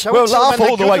 show we'll it to laugh them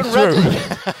all the way through.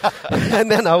 And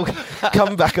then I'll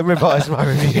come back and revise my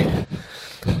review.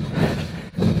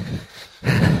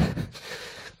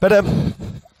 But,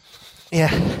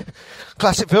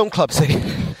 Classic Film Club, see.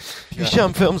 You've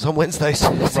shown films on Wednesdays.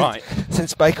 Right.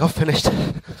 Since Bake Off finished.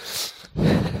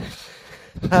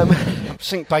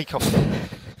 Since Bake Off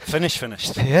finished.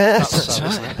 Yes, that's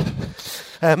right.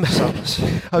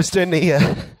 I was doing the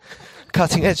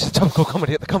cutting edge of topical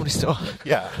comedy at the Comedy Store.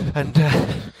 Yeah. And,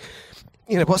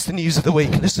 what's the news of the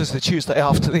week? And this was the Tuesday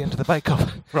after the end of the Bake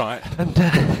Off. Right. And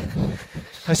I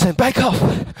was saying, Bake Off!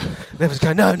 And they was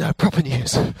going, no, proper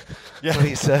news. Yeah. Well,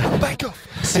 these Bake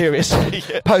Off! Serious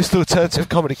post-alternative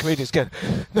comedy comedians going,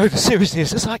 no, the serious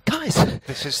news. It's like, guys,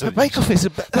 this is the Bake Off is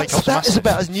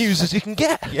about as news as you can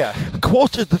get. Yeah. A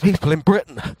quarter of the people in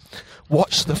Britain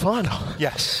watch the final.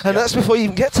 Yes. And that's before you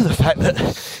even get to the fact that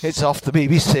it's off the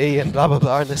BBC and blah, blah,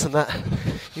 blah, and this and that.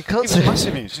 You can't see.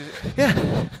 Massive news, is it?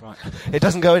 Yeah. Right. It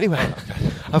doesn't go anywhere.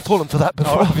 Okay. I've fallen for that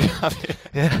before. Oh, have you?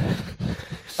 Yeah.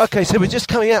 Okay, so we're just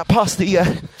coming out past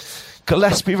the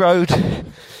Gillespie Road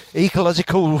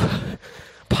Ecological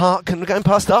Park and we're going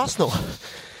past Arsenal.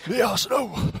 The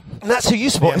Arsenal. And that's who you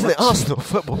support, isn't it? Arsenal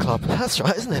Football Club. That's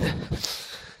right, isn't it?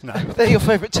 No. They're your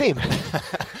favourite team?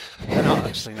 They're not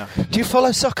actually, no. Do you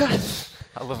follow soccer?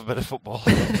 I love a bit of football.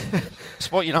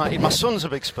 Sport United. My son's a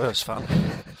big Spurs fan,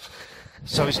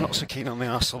 so he's not so keen on the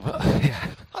Arsenal, but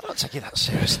I don't take it that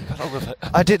seriously, but I love it.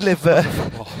 I did live,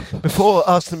 before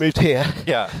Arsenal moved here,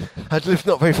 I'd lived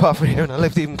not very far from here, and I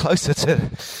lived even closer to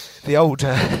the old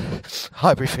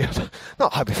Highbury Field.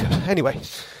 Not Highbury Field, anyway.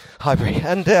 Highbury.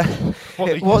 And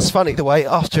it was funny the way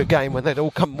after a game when they'd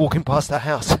all come walking past our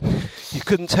house, you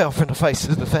couldn't tell from the faces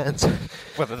of the fans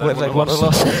whether they'd won or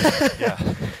lost. Yeah.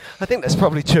 I think that's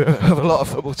probably true of a lot of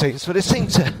football teams, but it seemed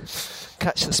to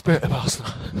catch the spirit of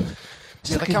Arsenal.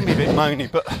 Yeah, they can be a bit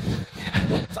moany, but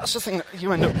that's the thing that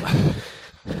you end up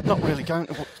not really going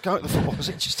to the football because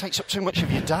it just takes up too much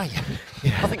of your day.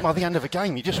 Yeah. I think by the end of a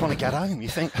game, you just want to get home. You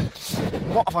think,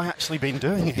 what have I actually been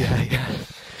doing here? Yeah.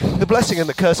 The blessing and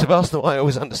the curse of Arsenal, I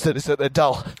always understood, is that they're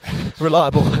dull,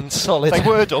 reliable and solid. They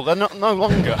were dull, they're no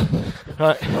longer.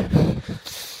 Right.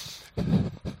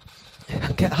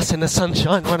 Get us in the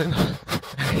sunshine running.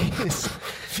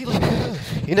 Feeling good.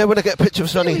 You know when I get a picture of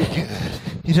Sonny,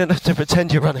 you don't have to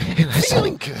pretend you're running. You know,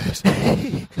 Feeling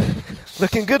good.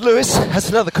 Looking good, Lewis. That's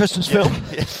another Christmas film.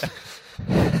 Yeah.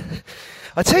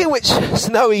 I tell you which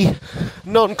snowy,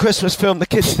 non-Christmas film the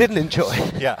kids didn't enjoy.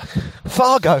 Yeah.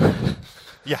 Fargo.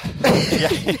 Yeah.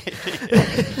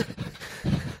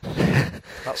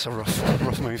 That's a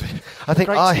rough movie. I think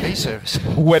Great I TV series.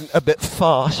 went a bit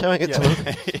far showing it to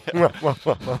them.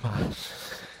 Yeah.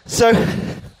 So,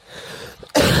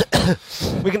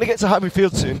 we're going to get to Highbury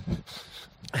Field soon.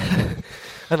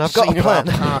 And I've got Scene a of our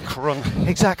plan. park run.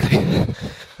 Exactly.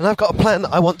 And I've got a plan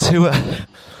that I want to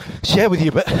share with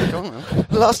you, but Go on, then.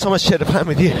 the last time I shared a plan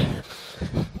with you,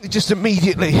 it just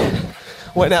immediately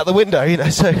went out the window, you know,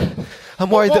 so I'm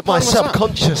worried What that my plan was that?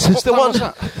 subconscious is What the plan one was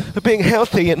that? of being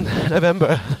healthy in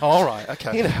November. Oh, all right,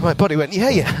 okay. You know, my body went,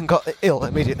 yeah, and got ill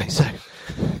immediately.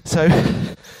 So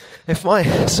if my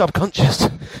subconscious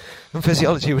and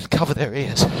physiology would cover their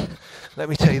ears, let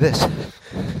me tell you this.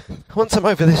 Once I'm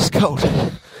over this cold,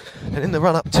 and in the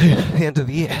run-up to the end of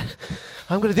the year,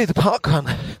 I'm going to do the park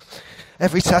run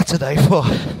every Saturday for,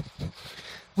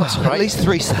 at least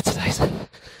 3 Saturdays.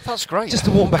 That's great. Just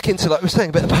to warm back into, like we were saying,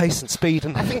 a bit of pace and speed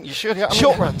and I think you should. Yeah, I mean,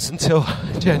 short runs until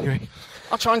January.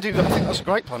 I'll try and do that. I think that's a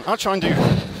great plan. I'll try and do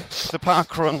the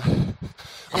park run.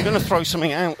 I'm going to throw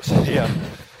something out here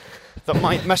that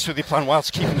might mess with your plan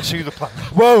whilst keeping to the plan.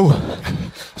 Whoa!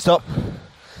 Stop.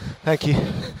 Thank you.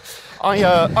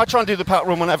 I try and do the park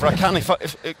run whenever I can, if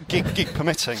gig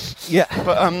permitting. Yeah.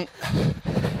 But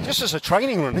just as a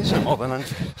training run, isn't it, more than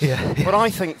anything? Yeah. But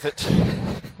I think that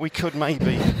we could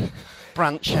maybe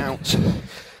branch out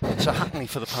to Hackney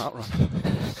for the park run.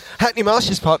 Hackney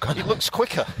Marshes Park run. It looks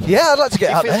quicker. Yeah, I'd like to get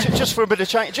out there. Just for a bit of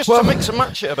change, just Well, to mix and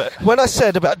match it a bit. When I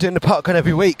said about doing the park run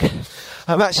every week,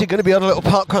 I'm actually going to be on a little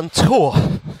park run tour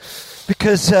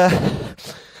because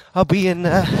I'll be in.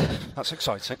 That's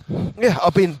exciting. Yeah, I'll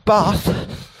be in Bath.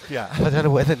 Yeah. I don't know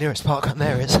where the nearest park run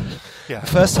there is. Yeah. The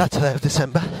first Saturday of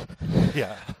December.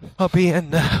 Yeah. I'll be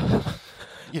in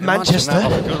You'd Manchester.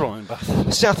 imagine that'll be a good run in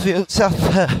Bath. South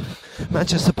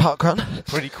Manchester Park Run.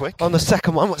 Pretty quick. On the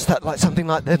second one, what's that, like something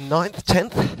like the 9th,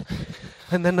 10th?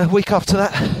 And then a week after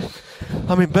that,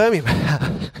 I'm in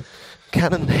Birmingham.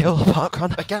 Cannon Hill Park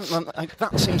Run. Again,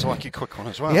 that seems like a quick one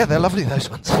as well. Yeah, they're lovely, those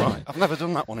ones. Right, I've never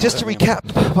done that one. Just to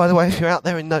recap, by the way, if you're out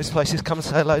there in those places, come and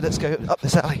say hello. Let's go up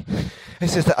this alley.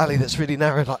 This is the alley that's really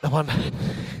narrow, like the one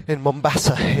in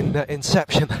Mombasa in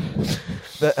Inception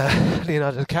that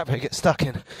Leonardo DiCaprio gets stuck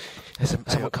in. There's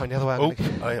someone coming the other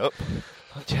way. Up.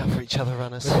 Watch out for each other,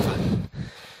 runners.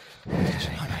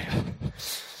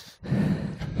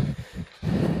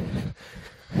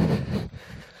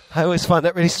 I always find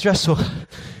that really stressful.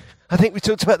 I think we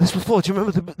talked about this before. Do you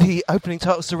remember the opening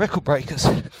titles to Record Breakers?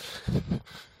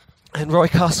 And Roy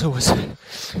Castle was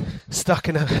stuck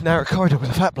in a narrow corridor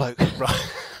with a fat bloke.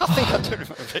 Right. I think I do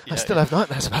remember it. Yeah, I still have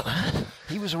nightmares about that.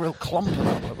 He was a real clomper,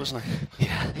 that bloke, wasn't he?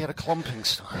 Yeah. He had a clomping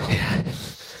style. Yeah.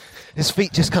 His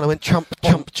feet just kind of went trump,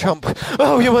 trump, trump.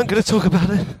 Oh, you weren't going to talk about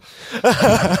it.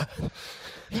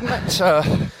 He met...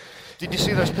 did you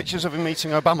see those pictures of him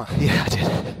meeting Obama? Yeah, I did.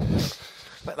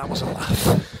 Bet that was a laugh.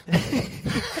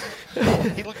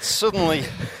 He looked suddenly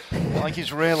like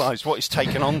he's realised what he's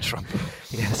taken on Trump.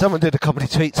 Yeah, someone did a comedy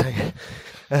tweet saying,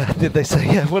 did they say,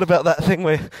 yeah, what about that thing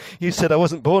where you said I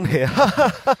wasn't born here?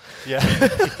 Yeah.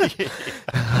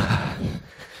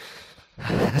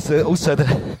 So also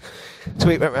the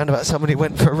tweet went round about somebody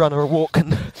went for a run or a walk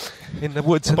and in the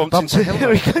woods and bumped into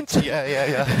Hillary Clinton.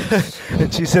 Yeah.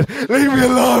 And she said, leave me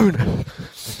alone. And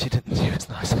she didn't. She was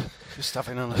nice. Just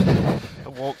having a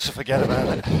walk to forget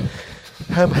about it.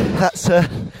 That's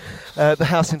the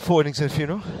house in Fording's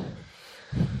funeral.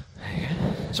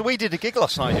 So we did a gig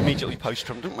last night immediately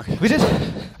post-Trump, didn't we? We did.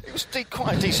 It was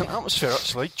quite a decent atmosphere,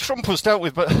 actually. Trump was dealt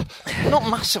with, but not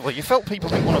massively. You felt people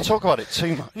didn't want to talk about it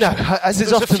too much. No, as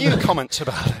is There's often a few comments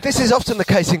about it. This is often the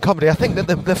case in comedy. I think that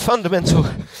the fundamental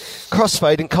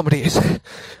crossfade in comedy is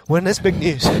when there's big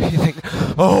news, you think,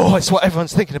 oh, it's what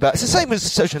everyone's thinking about. It's the same as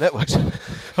social networks.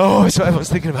 Oh, it's what everyone's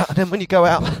thinking about. And then when you go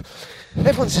out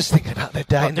everyone's just thinking about their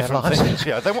day About and their different lives. things,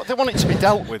 yeah. They want it to be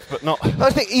dealt with, but not I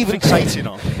think even fixated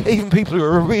on. Even people who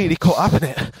are really caught up in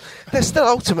it, they still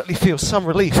ultimately feel some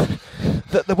relief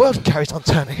that the world carries on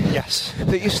turning. Yes.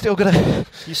 That you're still going to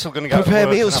go prepare to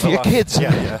work meals and for have your a laugh. kids.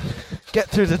 Yeah, and yeah. Get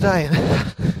through the day.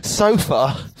 And so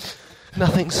far,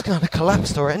 nothing's kind of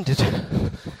collapsed or ended.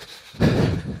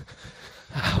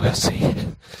 We'll see.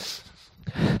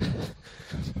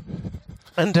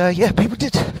 And people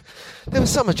did. There was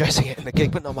some addressing it in the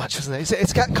gig, but not much, wasn't there?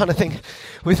 It's that kind of thing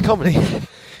with comedy.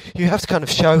 You have to kind of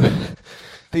show that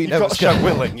you know You've got what's to show going.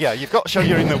 willing, yeah. You've got to show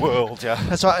you're in the world, yeah.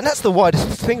 That's right, and that's the widest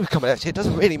thing with comedy. Actually, it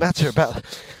doesn't really matter about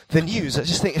the news. I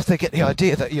just think if they get the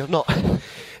idea that you're not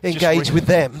engaged with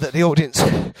them, that the audience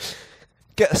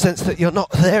get a sense that you're not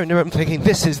there in the room thinking,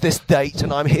 this is this date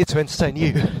and I'm here to entertain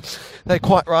you, they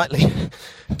quite rightly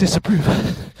disapprove.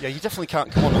 Yeah, you definitely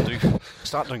can't come on and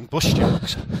start doing bush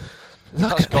jokes.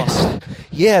 Look at this.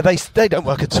 Yeah, they don't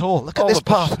work at all. Look at All this the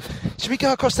bush. path. Should we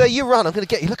go across there? You run, I'm going to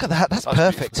get you. Look at that, that's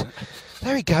perfect. beautiful.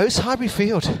 There he goes, Highbury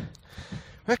Field.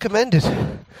 Recommended.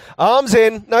 Arms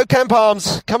in, no camp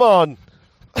arms, come on.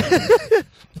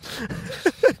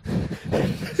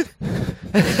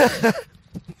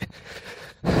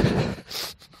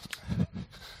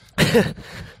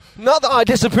 Not that I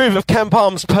disapprove of camp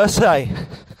arms per se.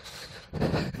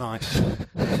 Nice.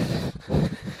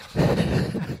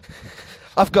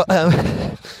 I've got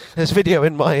there's video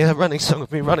in my running song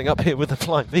of me running up here with a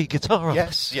Flying V guitar on.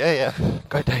 Yes, yeah.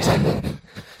 Great days.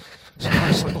 It's a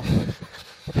nice little...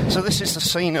 So this is the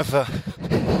scene of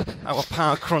our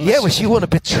park runs. Yeah, which you want to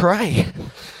betray.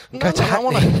 Go to I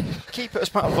want Hackney. to keep it as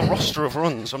part of the roster of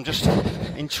runs. I'm just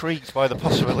intrigued by the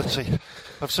possibility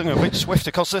of something a bit swifter,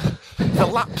 because the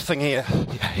lap thing here,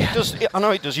 Yeah. I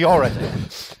know it does your head in.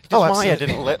 It does my head in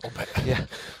absolutely. a little bit. Yeah.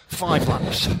 5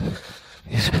 laps.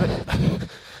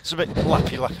 It's a bit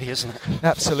lappy, isn't it?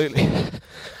 Absolutely.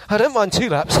 I don't mind 2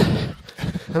 laps.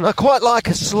 And I quite like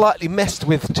a slightly messed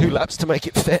with 2 laps to make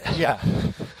it fit. Yeah.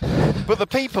 But the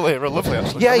people here are lovely,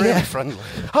 actually. Yeah, They're really yeah. friendly.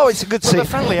 Oh, it's a good Well, scene. they're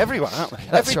friendly everywhere, aren't they?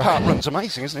 That's Every right. park run's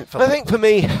amazing, isn't it? I think for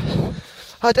me,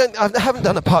 I haven't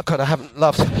done a park run I haven't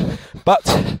loved, but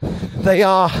they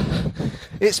are.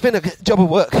 It's been a job of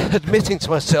work admitting to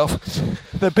myself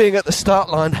that being at the start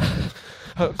line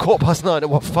at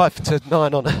 9:15 at 5 to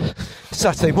 9 on a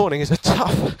Saturday morning is a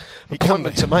tough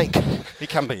appointment to make. It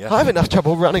can be, yeah. I have enough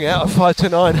trouble running out at 5 to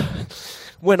 9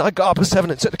 when I got up at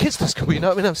 7 and took the kids to school. You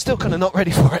know, I mean, I'm still kind of not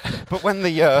ready for it. But when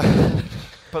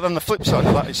but then the flip side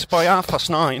of that is by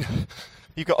 9:30,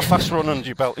 you've got a fast run under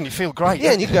your belt and you feel great.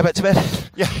 Yeah, and you can go back to bed.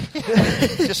 Yeah.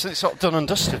 Just it's sort of done and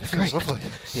dusted. It feels lovely.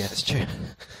 Yeah, that's true.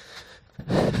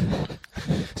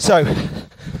 So,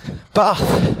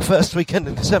 Bath, first weekend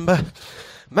in December,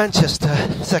 Manchester,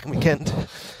 second weekend,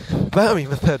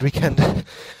 Birmingham, third weekend,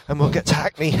 and we'll get to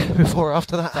Hackney before or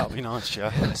after that. That'll be nice,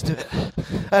 yeah. Let's do it.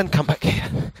 And come back here.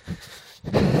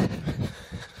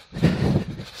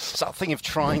 It's that thing of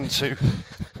trying to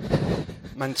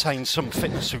maintain some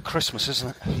fitness through Christmas, isn't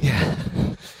it? Yeah.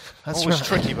 That's Always right.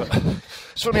 tricky, but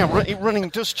it's funny how running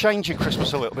does change your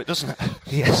Christmas a little bit, doesn't it?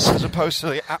 Yes. As opposed to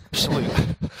the absolute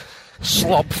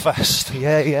slob fest.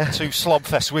 Yeah. To slob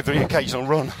fest with the occasional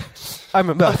run. I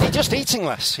remember. You're just eating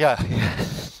less, yeah.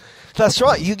 That's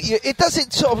right.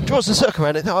 It sort of draws a circle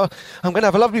around it. Oh, I'm going to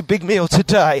have a lovely big meal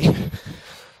today,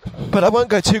 but I won't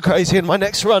go too crazy, and my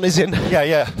next run is in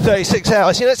 36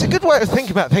 hours. You know, it's a good way of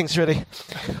thinking about things, really.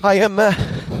 I am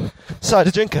a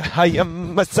cider drinker. I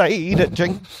am a cider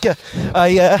drinker.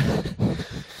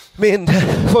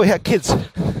 Before we had kids,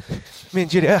 me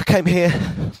and Julia came here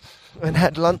and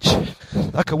had lunch,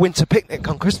 like a winter picnic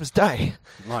on Christmas Day.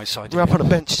 Nice idea. We're up on a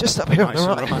bench just up here Nice on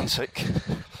the and right. romantic.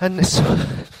 And this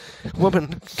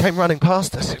woman came running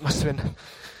past us. It must have been,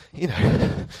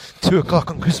 2:00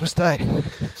 on Christmas Day.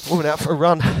 Woman out for a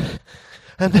run.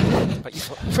 And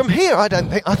from here, I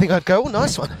think I'd go, oh,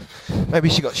 nice one. Maybe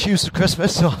she got shoes for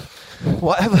Christmas or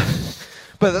whatever.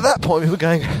 But at that point, we were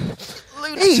going,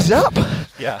 ease up.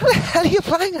 Yeah. What the hell are you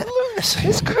playing at? Lunacy.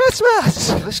 It's Christmas.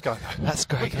 Look at this guy. That's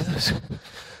great, isn't it?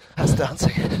 That's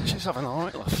dancing. She's having all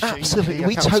right laugh. Absolutely, I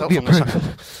we can't tell totally from the approve.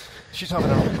 sound. She's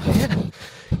having all right laugh. Yeah.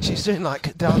 She's doing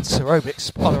like dance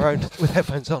aerobics on her own with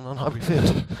headphones on Highbury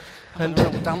Field. And a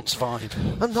real dance vibe.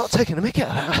 I'm not taking a mick out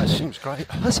of that. That seems great.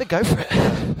 I said go for it.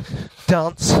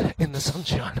 Dance in the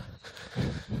sunshine.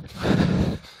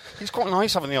 It's quite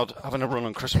nice having a run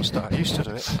on Christmas Day. I used to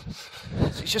do it.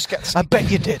 It just gets. I bet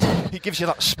you did. It gives you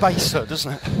that space, though,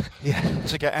 doesn't it? Yeah.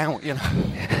 To get out, you know.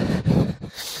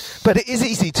 But it is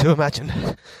easy to imagine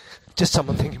just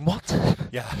someone thinking, what?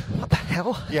 Yeah. What the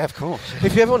hell? Yeah, of course.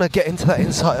 If you ever want to get into that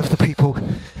insight of the people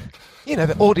you know,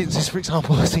 the audiences, for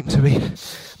example, seem to be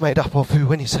made up of who,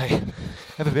 when you say,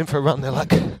 ever been for a run, they're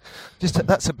like,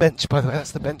 that's a bench, by the way,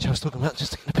 that's the bench I was talking about,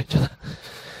 just taking a picture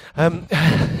of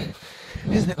that.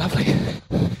 Isn't it lovely?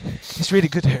 It's really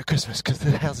good here at Christmas because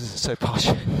the houses are so posh,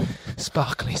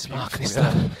 sparkly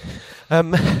stuff.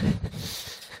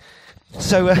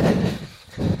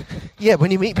 Yeah,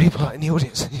 when you meet people like in the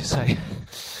audience and you say,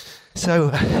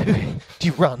 so, do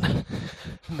you run?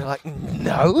 And they're like,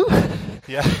 no.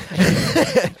 Yeah.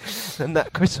 And that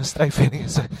Christmas Day feeling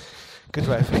is a good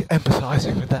way of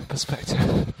empathising with that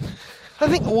perspective. I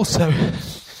think also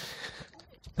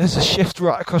there's a shift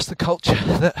right across the culture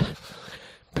that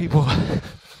people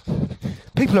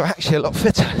are actually a lot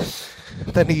fitter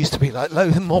than they used to be. Like,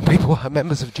 more people are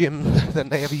members of gym than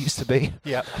they ever used to be.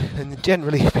 Yeah. And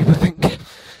generally people think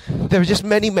there are just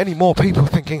many, many more people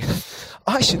thinking,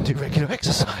 I should do regular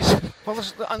exercise. Well,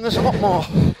 there's a lot more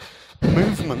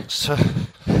movements to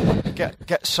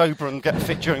get sober and get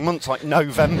fit during months like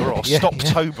November or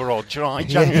Stoptober or dry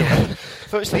January.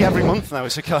 Virtually every month now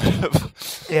is a kind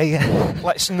of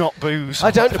let's not booze.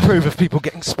 I don't approve of people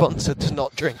getting sponsored to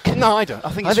not drink. No, I don't.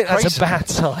 I think that's a bad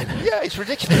sign. Yeah, it's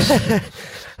ridiculous.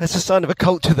 That's a sign of a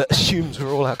culture that assumes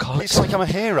we're all alcoholics. It's like I'm a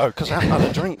hero because I haven't had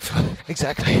a drink.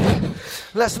 Exactly.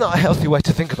 That's not a healthy way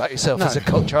to think about yourself as a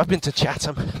culture. I've been to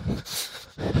Chatham.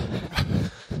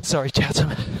 Sorry,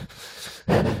 Chatham.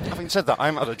 Having said that, I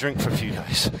haven't had a drink for a few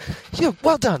days. Yeah,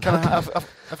 well done. Have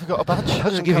you got a badge? I'm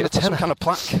going to give you a tenner. Some kind of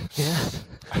plaque. Yeah.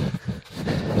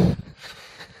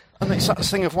 And it's that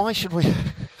thing of why should we...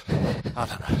 I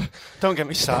don't know. Don't get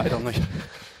me started on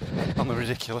the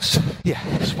ridiculous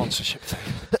sponsorship thing.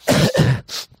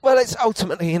 Well, it's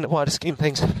ultimately, in the wider scheme of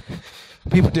things,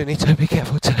 people do need to be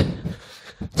careful to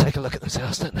take a look at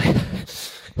themselves, don't they?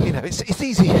 You know, it's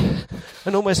easy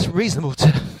and almost reasonable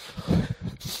to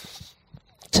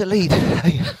lead a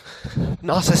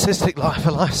narcissistic life,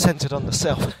 a life centred on the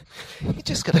self. You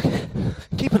just got to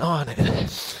keep an eye on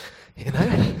it, you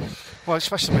know? Well,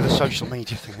 especially with the social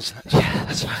media thing, isn't it? Yeah,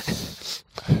 that's right.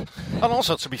 And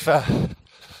also, to be fair,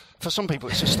 for some people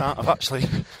it's a start of actually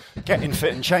getting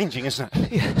fit and changing, isn't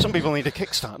it? Yeah. Some people need a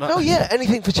kickstart, don't they? Yeah,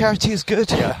 anything for charity is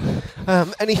good. Yeah.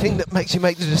 Anything that makes you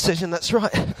make the decision, that's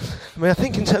right. I mean, I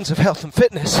think in terms of health and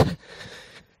fitness,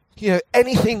 you know,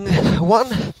 anything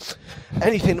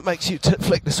that makes you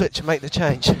flick the switch and make the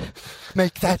change.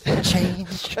 Make that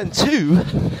change. And two,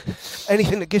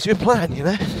 anything that gives you a plan, you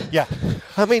know? Yeah.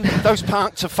 I mean... Those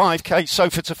park to 5K,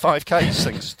 sofa to 5Ks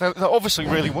things, they obviously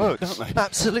really work, don't they?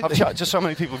 Absolutely. I've chatted to so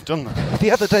many people who've done that.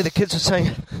 The other day the kids were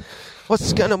saying,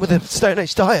 what's going on with the Stone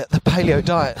Age diet, the paleo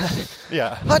diet?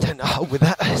 Yeah. I don't know with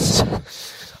that.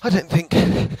 I don't think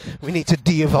we need to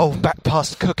de-evolve back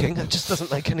past cooking. It just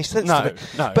doesn't make any sense to me.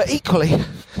 No. But equally,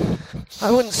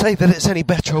 I wouldn't say that it's any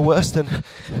better or worse than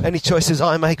any choices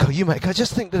I make or you make. I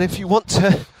just think that if you want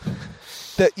to,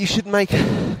 that you should make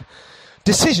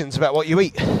decisions about what you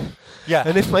eat. Yeah.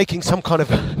 And if making some kind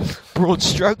of broad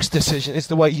strokes decision is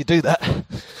the way you do that,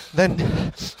 then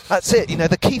that's it. You know,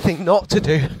 the key thing not to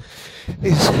do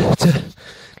is to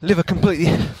live a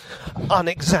completely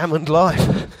unexamined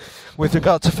life with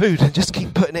regard to food and just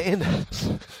keep putting it in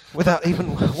without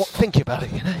even thinking about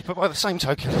it, you know. But by the same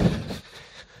token,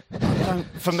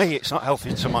 for me, it's not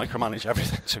healthy to micromanage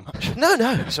everything too much. No.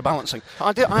 It's a balancing.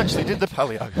 I actually did the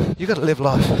paleo. You got to live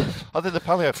life. I did the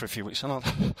paleo for a few weeks, and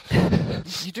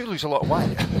you do lose a lot of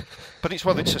weight. But it's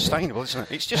whether it's sustainable, isn't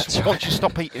it? It's just once you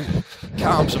stop eating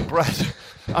carbs and bread,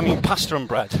 I mean pasta and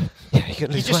bread. Yeah, you're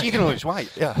going to lose weight.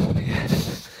 Yeah.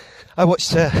 I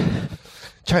watched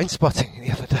Trainspotting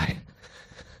the other day.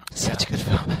 Such a good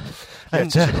film. And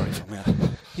it's a great film, yeah.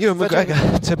 Ewan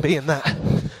McGregor to be in that.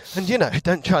 And you know,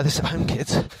 don't try this at home,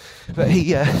 kids. But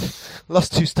he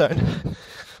lost 2 stone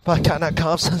by cutting out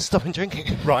carbs and stopping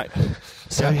drinking. Right.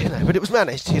 So, you know, but it was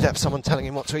managed. He'd have someone telling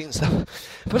him what to eat and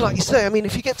stuff. But like you say, I mean,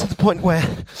 if you get to the point where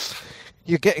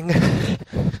you're getting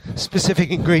specific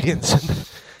ingredients and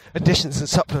additions and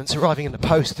supplements arriving in the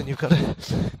post and you've got to,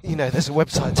 you know, there's a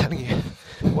website telling you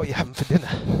what you're having for dinner.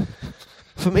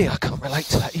 For me, I can't relate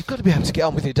to that. You've got to be able to get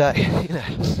on with your day, you know.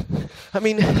 I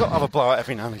mean... You've got to have a blowout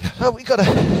every now and again. Oh, we've got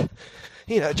to,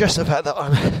 you know, address the fact that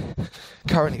I'm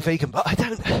currently vegan, but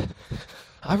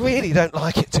I really don't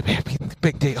like it to be a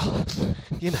big deal.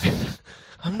 You know,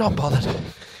 I'm not bothered.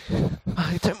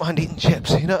 I don't mind eating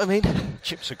chips, you know what I mean?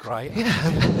 Chips are great.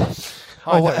 Yeah.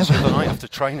 Or whatever. The night after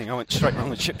training, I went straight around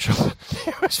the chip shop.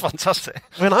 It was fantastic.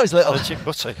 When I was little... The chip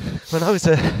butty. When I was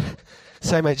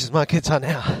same age as my kids are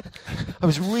now, I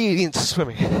was really into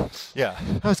swimming. Yeah.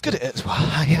 I was good at it as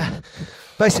well.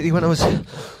 Basically, when I was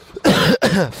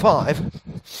 5,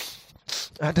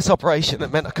 I had this operation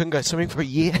that meant I couldn't go swimming for a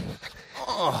year.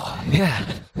 Oh. Yeah.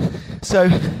 So,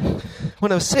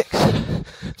 when I was 6, and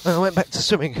I went back to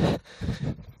swimming,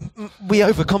 we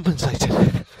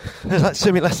overcompensated. There's like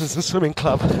swimming lessons and swimming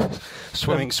club.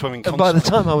 Swimming And by the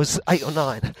time I was 8 or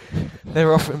 9, they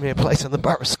were offering me a place on the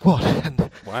Borough squad.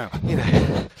 And, wow. you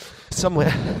know,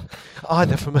 somewhere,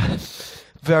 either from a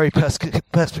very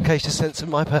perspicacious sense of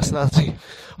my personality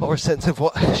or a sense of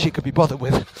what she could be bothered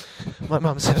with, my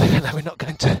mum said, no, we're not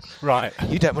going to. Right.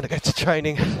 You don't want to go to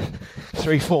training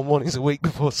 3-4 mornings a week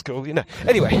before school, you know.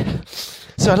 Anyway,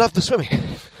 so I loved the swimming.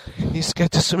 Used to go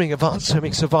to swimming, advanced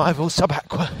swimming, survival,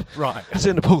 sub-aqua. Right. I was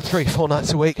in the pool 3-4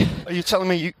 nights a week. Are you telling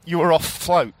me you were off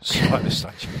floats at this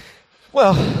stage?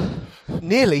 Well,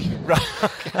 nearly. Right.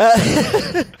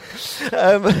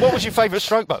 What was your favourite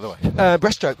stroke, by the way?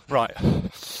 Breaststroke. Right.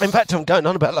 In fact, I'm going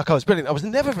on about it like I was brilliant. I was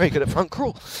never very good at front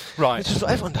crawl. Right. Which is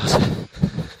what everyone does.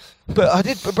 But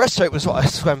breaststroke was what I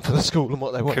swam for the school and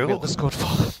what they wanted me Cool. at the squad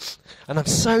for. And I'm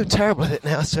so terrible at it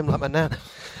now, I swim like my nan.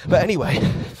 But anyway,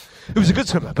 it was a good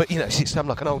swimmer, but you know, she swam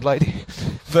like an old lady,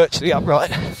 virtually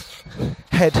upright.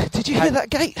 Head. Did you hear that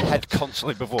gate? Head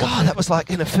constantly before. God, that was like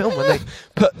in a film when they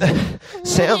put the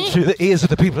sound through the ears of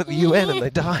the people at the UN and they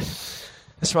die.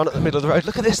 Let's run at the middle of the road.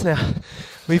 Look at this now.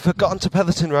 We've got onto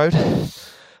Petherton Road.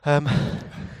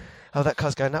 Oh, that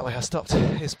car's going that way. I stopped.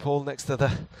 Here's Paul next to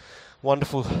the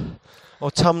wonderful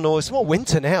autumnal. It's more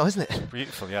winter now, isn't it?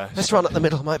 Beautiful, yeah. Let's run up the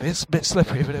middle. Might be a bit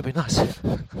slippery, but it'll be nice.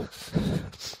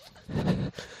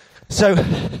 So,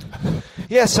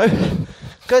 yeah, so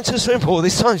going to the swimming pool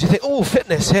these times, you think, oh,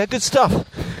 fitness, yeah, good stuff.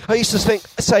 I used to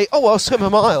say, oh, I'll swim a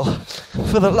mile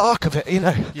for the lark of it, you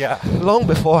know. Yeah. Long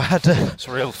before I had It's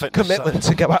real fitness, commitment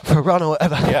to go out for a run or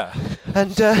whatever. Yeah.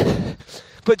 And,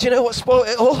 but do you know what spoiled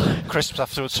it all? Crisps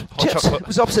afterwards. Hot Chips. chocolate. It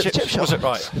was opposite Chips, the chip shop. Was it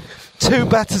right? 2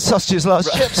 battered sausages, large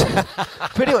chips.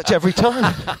 Pretty much every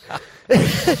time.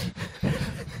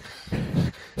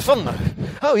 Fun though.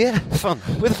 Oh, yeah. Fun.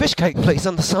 With a fish cake, please,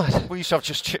 on the side. We used to have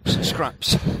just chips and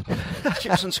scraps.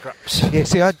 Chips and scraps. Yeah,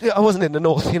 see, I wasn't in the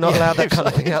north. You're not allowed that kind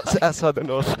of thing outside the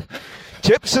north.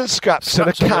 Chips and scraps and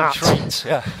a cat. Treat,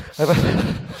 yeah.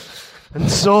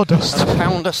 And sawdust. And a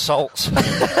pound of salt.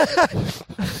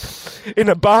 In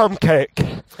a barm cake.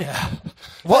 Yeah.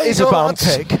 What is a barm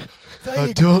cake?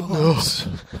 I don't know.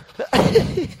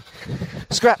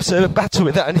 Scraps are batter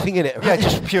without anything in it, right? Yeah,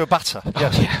 just pure batter. Oh,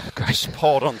 yeah, great. Just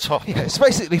poured on top. Yeah, it's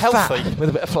basically Healthy. fat with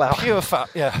a bit of flour. Pure fat,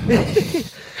 yeah.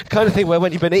 Kind of thing where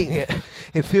when you've been eating it,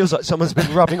 it feels like someone's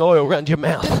been rubbing oil around your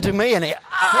mouth. Do me in it.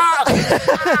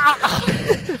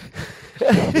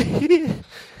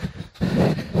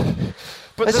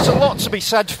 But there's a lot to be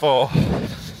said for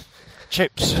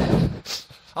chips.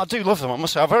 I do love them, I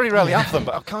must say. I very rarely have them,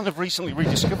 but I've kind of recently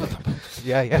rediscovered them.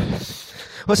 Yeah, yeah.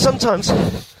 Well, sometimes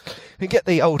you get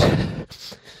the old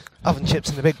oven chips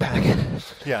in the big bag.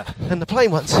 Yeah. And the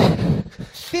plain ones,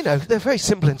 you know, they're very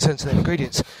simple in terms of their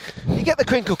ingredients. You get the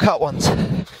crinkle cut ones.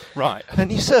 Right.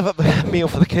 And you serve up a meal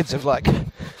for the kids of like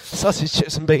sausage,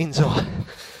 chips and beans, or,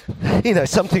 you know,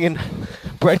 something in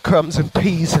breadcrumbs and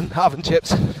peas and oven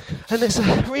chips. And there's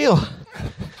a real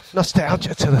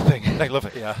nostalgia to the thing. They love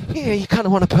it, yeah. Yeah, you kind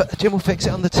of want to put Jim will fix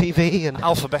it on the TV and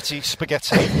Alphabetti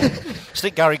spaghetti.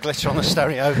 Stick Gary Glitter on the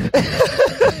stereo. of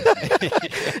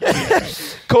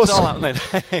course, It's all happening.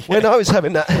 when I was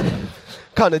having that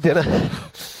kind of dinner,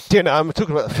 I'm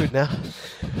talking about the food now,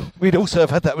 we'd also have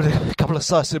had that with a couple of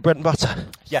slices of bread and butter.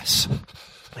 Yes.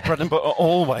 Bread and butter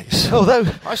always. Although,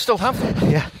 I still have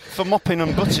them. yeah, For mopping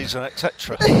and butties and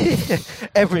etc.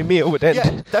 every meal would end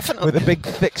Yeah, definitely. with a big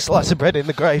thick slice of bread in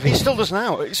the gravy. He still does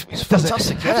now. It's Does it?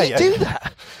 fantastic. How do you do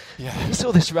that? Yeah. It's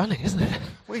all this running, isn't it?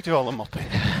 We do all the mopping.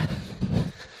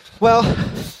 Well,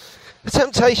 the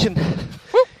temptation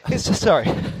is to, sorry.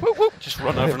 Just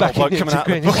run over an Back old bloke in coming out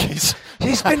of the Greenies. bookies.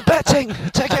 He's been betting.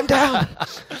 Take him down.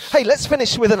 Hey, let's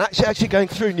finish with an actually going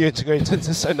through Newton Green since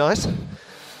it's so nice.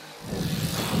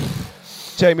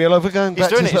 Jamie all over going He's back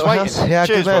doing to it, his he's little waiting. house. Yeah,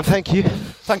 Cheers, good man, bud. thank you.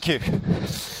 Thank you.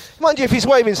 Mind you, if he's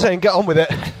waving saying get on with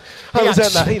it, I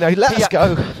resent that, you know, let us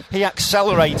go. He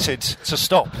accelerated to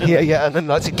stop. didn't Yeah, he? yeah, and then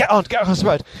like, get on across the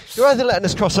road. You're either letting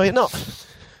us cross or you're not.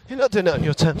 You're not doing it on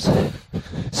your terms.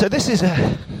 So this is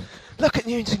a look at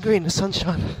Newton Green, the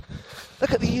sunshine.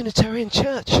 Look at the Unitarian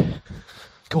Church.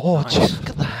 Gorge. Nice. Look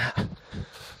at that.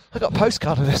 I got a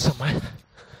postcard of this somewhere.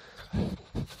 You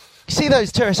see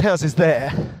those terrace houses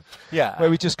there, Yeah. where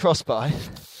we just crossed by?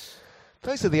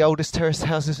 Those are the oldest terraced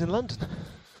houses in London.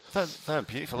 They're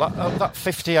beautiful. That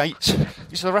 58.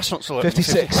 Is the restaurant still open?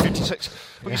 56. 56.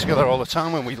 We used to go there all the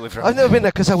time when we lived around. I've never been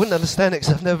there because I wouldn't understand it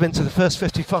because I've never been to the first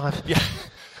 55. Yeah.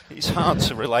 It's hard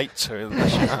to relate to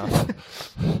unless you have.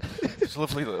 It's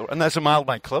lovely. And there's a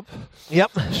Mildmay Club.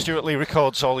 Yep. Stuart Lee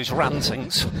records all his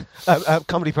rantings.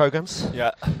 Comedy programmes.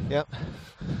 Yeah. Yep.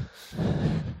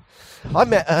 I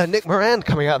met Nick Moran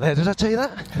coming out there. Did I tell you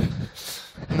that?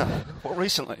 No. What,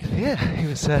 recently? Yeah, he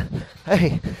was.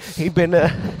 He'd been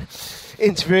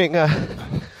interviewing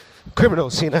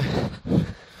criminals, you know.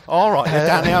 All right,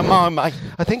 down here, mate.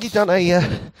 I think he'd done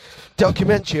a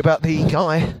documentary about the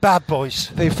guy, Bad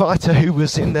Boys, the fighter who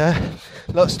was in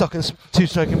Lock, Stock and Two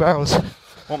Smoking Barrels.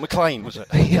 What, McLean was it?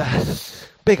 Yeah,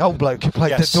 big old bloke who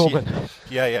played the doorman.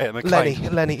 Yeah,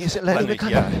 McLean. Lenny, is it Lenny?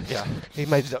 Yeah. He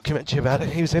made a documentary about it.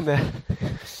 He was in there.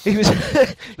 He was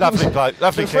lovely bloke,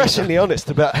 lovely, refreshingly honest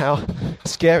about how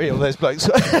scary all those blokes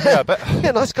were. Yeah, but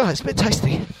nice guys, a bit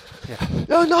tasty. Yeah.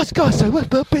 Oh, nice guys, they were,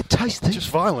 but a bit tasty. Just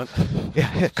violent.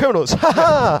 Yeah, criminals. Ha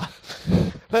ha!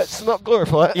 Let's not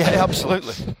glorify it. Yeah,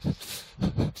 absolutely.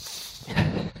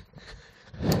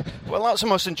 Well, that's the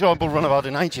most enjoyable run I've had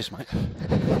in ages, mate.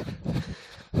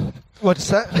 What is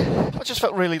that? I just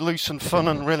felt really loose and fun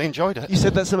and really enjoyed it. You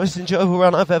said that's the most enjoyable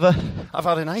run I've had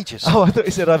in ages. Oh, I thought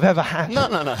you said I've ever had. No.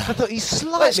 I thought you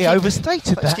slightly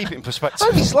overstated that. Let's keep it in perspective.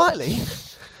 Only slightly.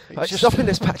 Right, stop in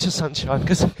this patch of sunshine,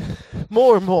 because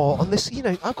more and more on this, you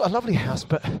know, I've got a lovely house,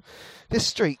 but this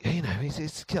street, you know,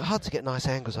 it's hard to get nice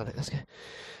angles on it.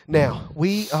 Now,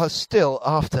 we are still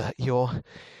after your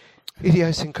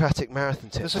idiosyncratic marathon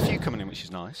tips. There's a few coming in, which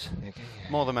is nice. Okay.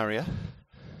 More the merrier.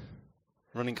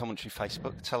 Running Commentary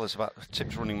Facebook. Tell us about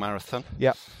Tips Running Marathon.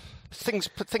 Yep. Things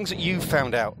that you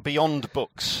found out beyond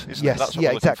books, isn't yes, it? That's what yeah,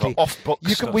 we're looking exactly. for. Off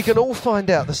books. We can all find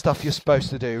out the stuff you're supposed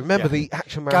to do. Remember the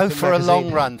Action Marathon Go for magazine. a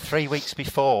long run 3 weeks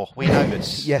before. We know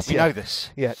this. Yes, we know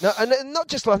this. Yeah, no, and not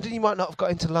just London. You might not have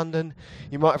got into London.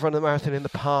 You might have run a marathon in the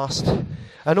past.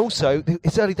 And also,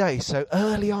 it's early days, so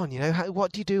early on, you know,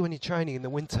 what do you do when you're training in the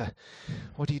winter?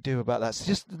 What do you do about that? So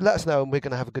just let us know, and we're going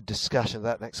to have a good discussion of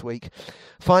that next week.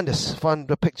 Find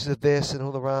the pictures of this and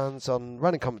all the runs on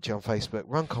Running Commentary on Facebook,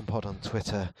 Run Compod on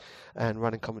Twitter, and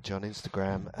Running Commentary on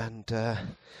Instagram. And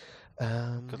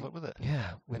good luck with it.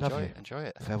 Yeah, we love you. Enjoy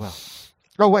it. Farewell.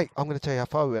 Oh wait, I'm going to tell you how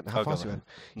far we went and how fast we went.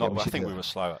 I think we were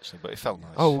slow actually, but it felt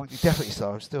nice. Oh, definitely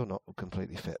slow. I'm still not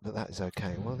completely fit, but that is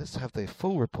okay. Well, let's have the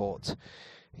full report.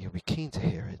 You'll be keen to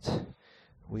hear it.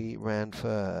 We ran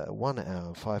for 1 hour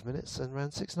and 5 minutes and ran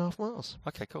 6.5 miles.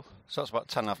 Okay, cool. So that's about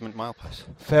 10.5 minute mile pace.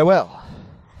 Farewell.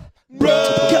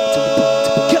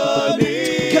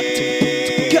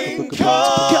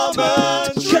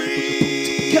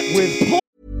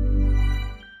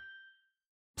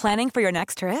 Planning for your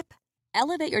next trip?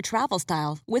 Elevate your travel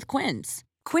style with Quince.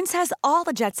 Quince has all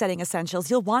the jet-setting essentials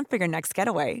you'll want for your next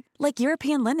getaway, like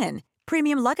European linen,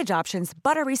 premium luggage options,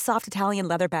 buttery soft Italian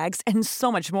leather bags, and so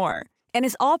much more. And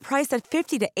is all priced at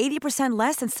 50 to 80%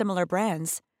 less than similar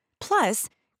brands. Plus,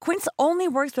 Quince only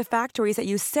works with factories that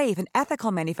use safe and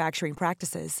ethical manufacturing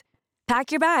practices.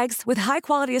 Pack your bags with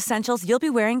high-quality essentials you'll be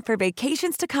wearing for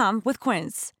vacations to come with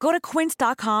Quince. Go to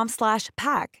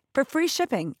quince.com/pack for free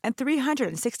shipping and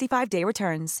 365-day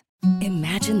returns.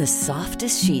 Imagine the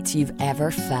softest sheets you've ever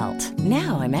felt.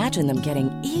 Now imagine them getting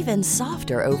even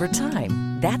softer over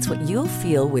time. That's what you'll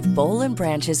feel with Boll &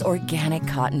 Branch's organic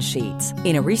cotton sheets.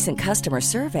 In a recent customer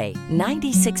survey,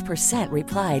 96%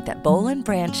 replied that Boll &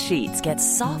 Branch sheets get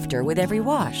softer with every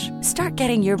wash. Start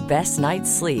getting your best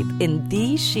night's sleep in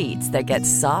these sheets that get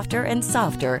softer and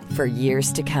softer for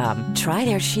years to come. Try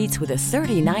their sheets with a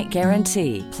 30-night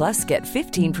guarantee. Plus, get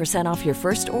 15% off your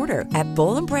first order at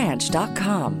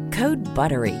bollandbranch.com. Code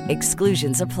BUTTERY.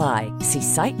 Exclusions apply. See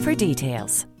site for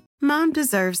details. Mom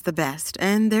deserves the best,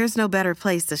 and there's no better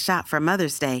place to shop for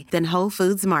Mother's Day than Whole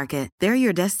Foods Market. They're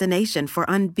your destination for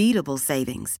unbeatable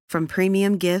savings, from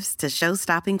premium gifts to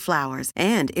show-stopping flowers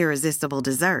and irresistible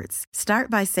desserts. Start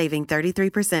by saving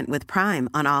 33% with Prime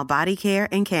on all body care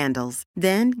and candles.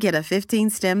 Then get a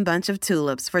 15-stem bunch of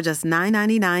tulips for just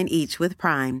 $9.99 each with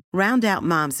Prime. Round out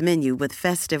Mom's menu with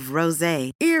festive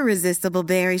rosé, irresistible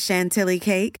berry chantilly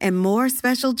cake, and more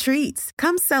special treats.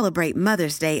 Come celebrate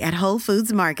Mother's Day at Whole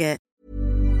Foods Market.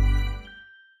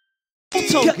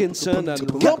 Tomkinson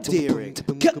and Rob Deering.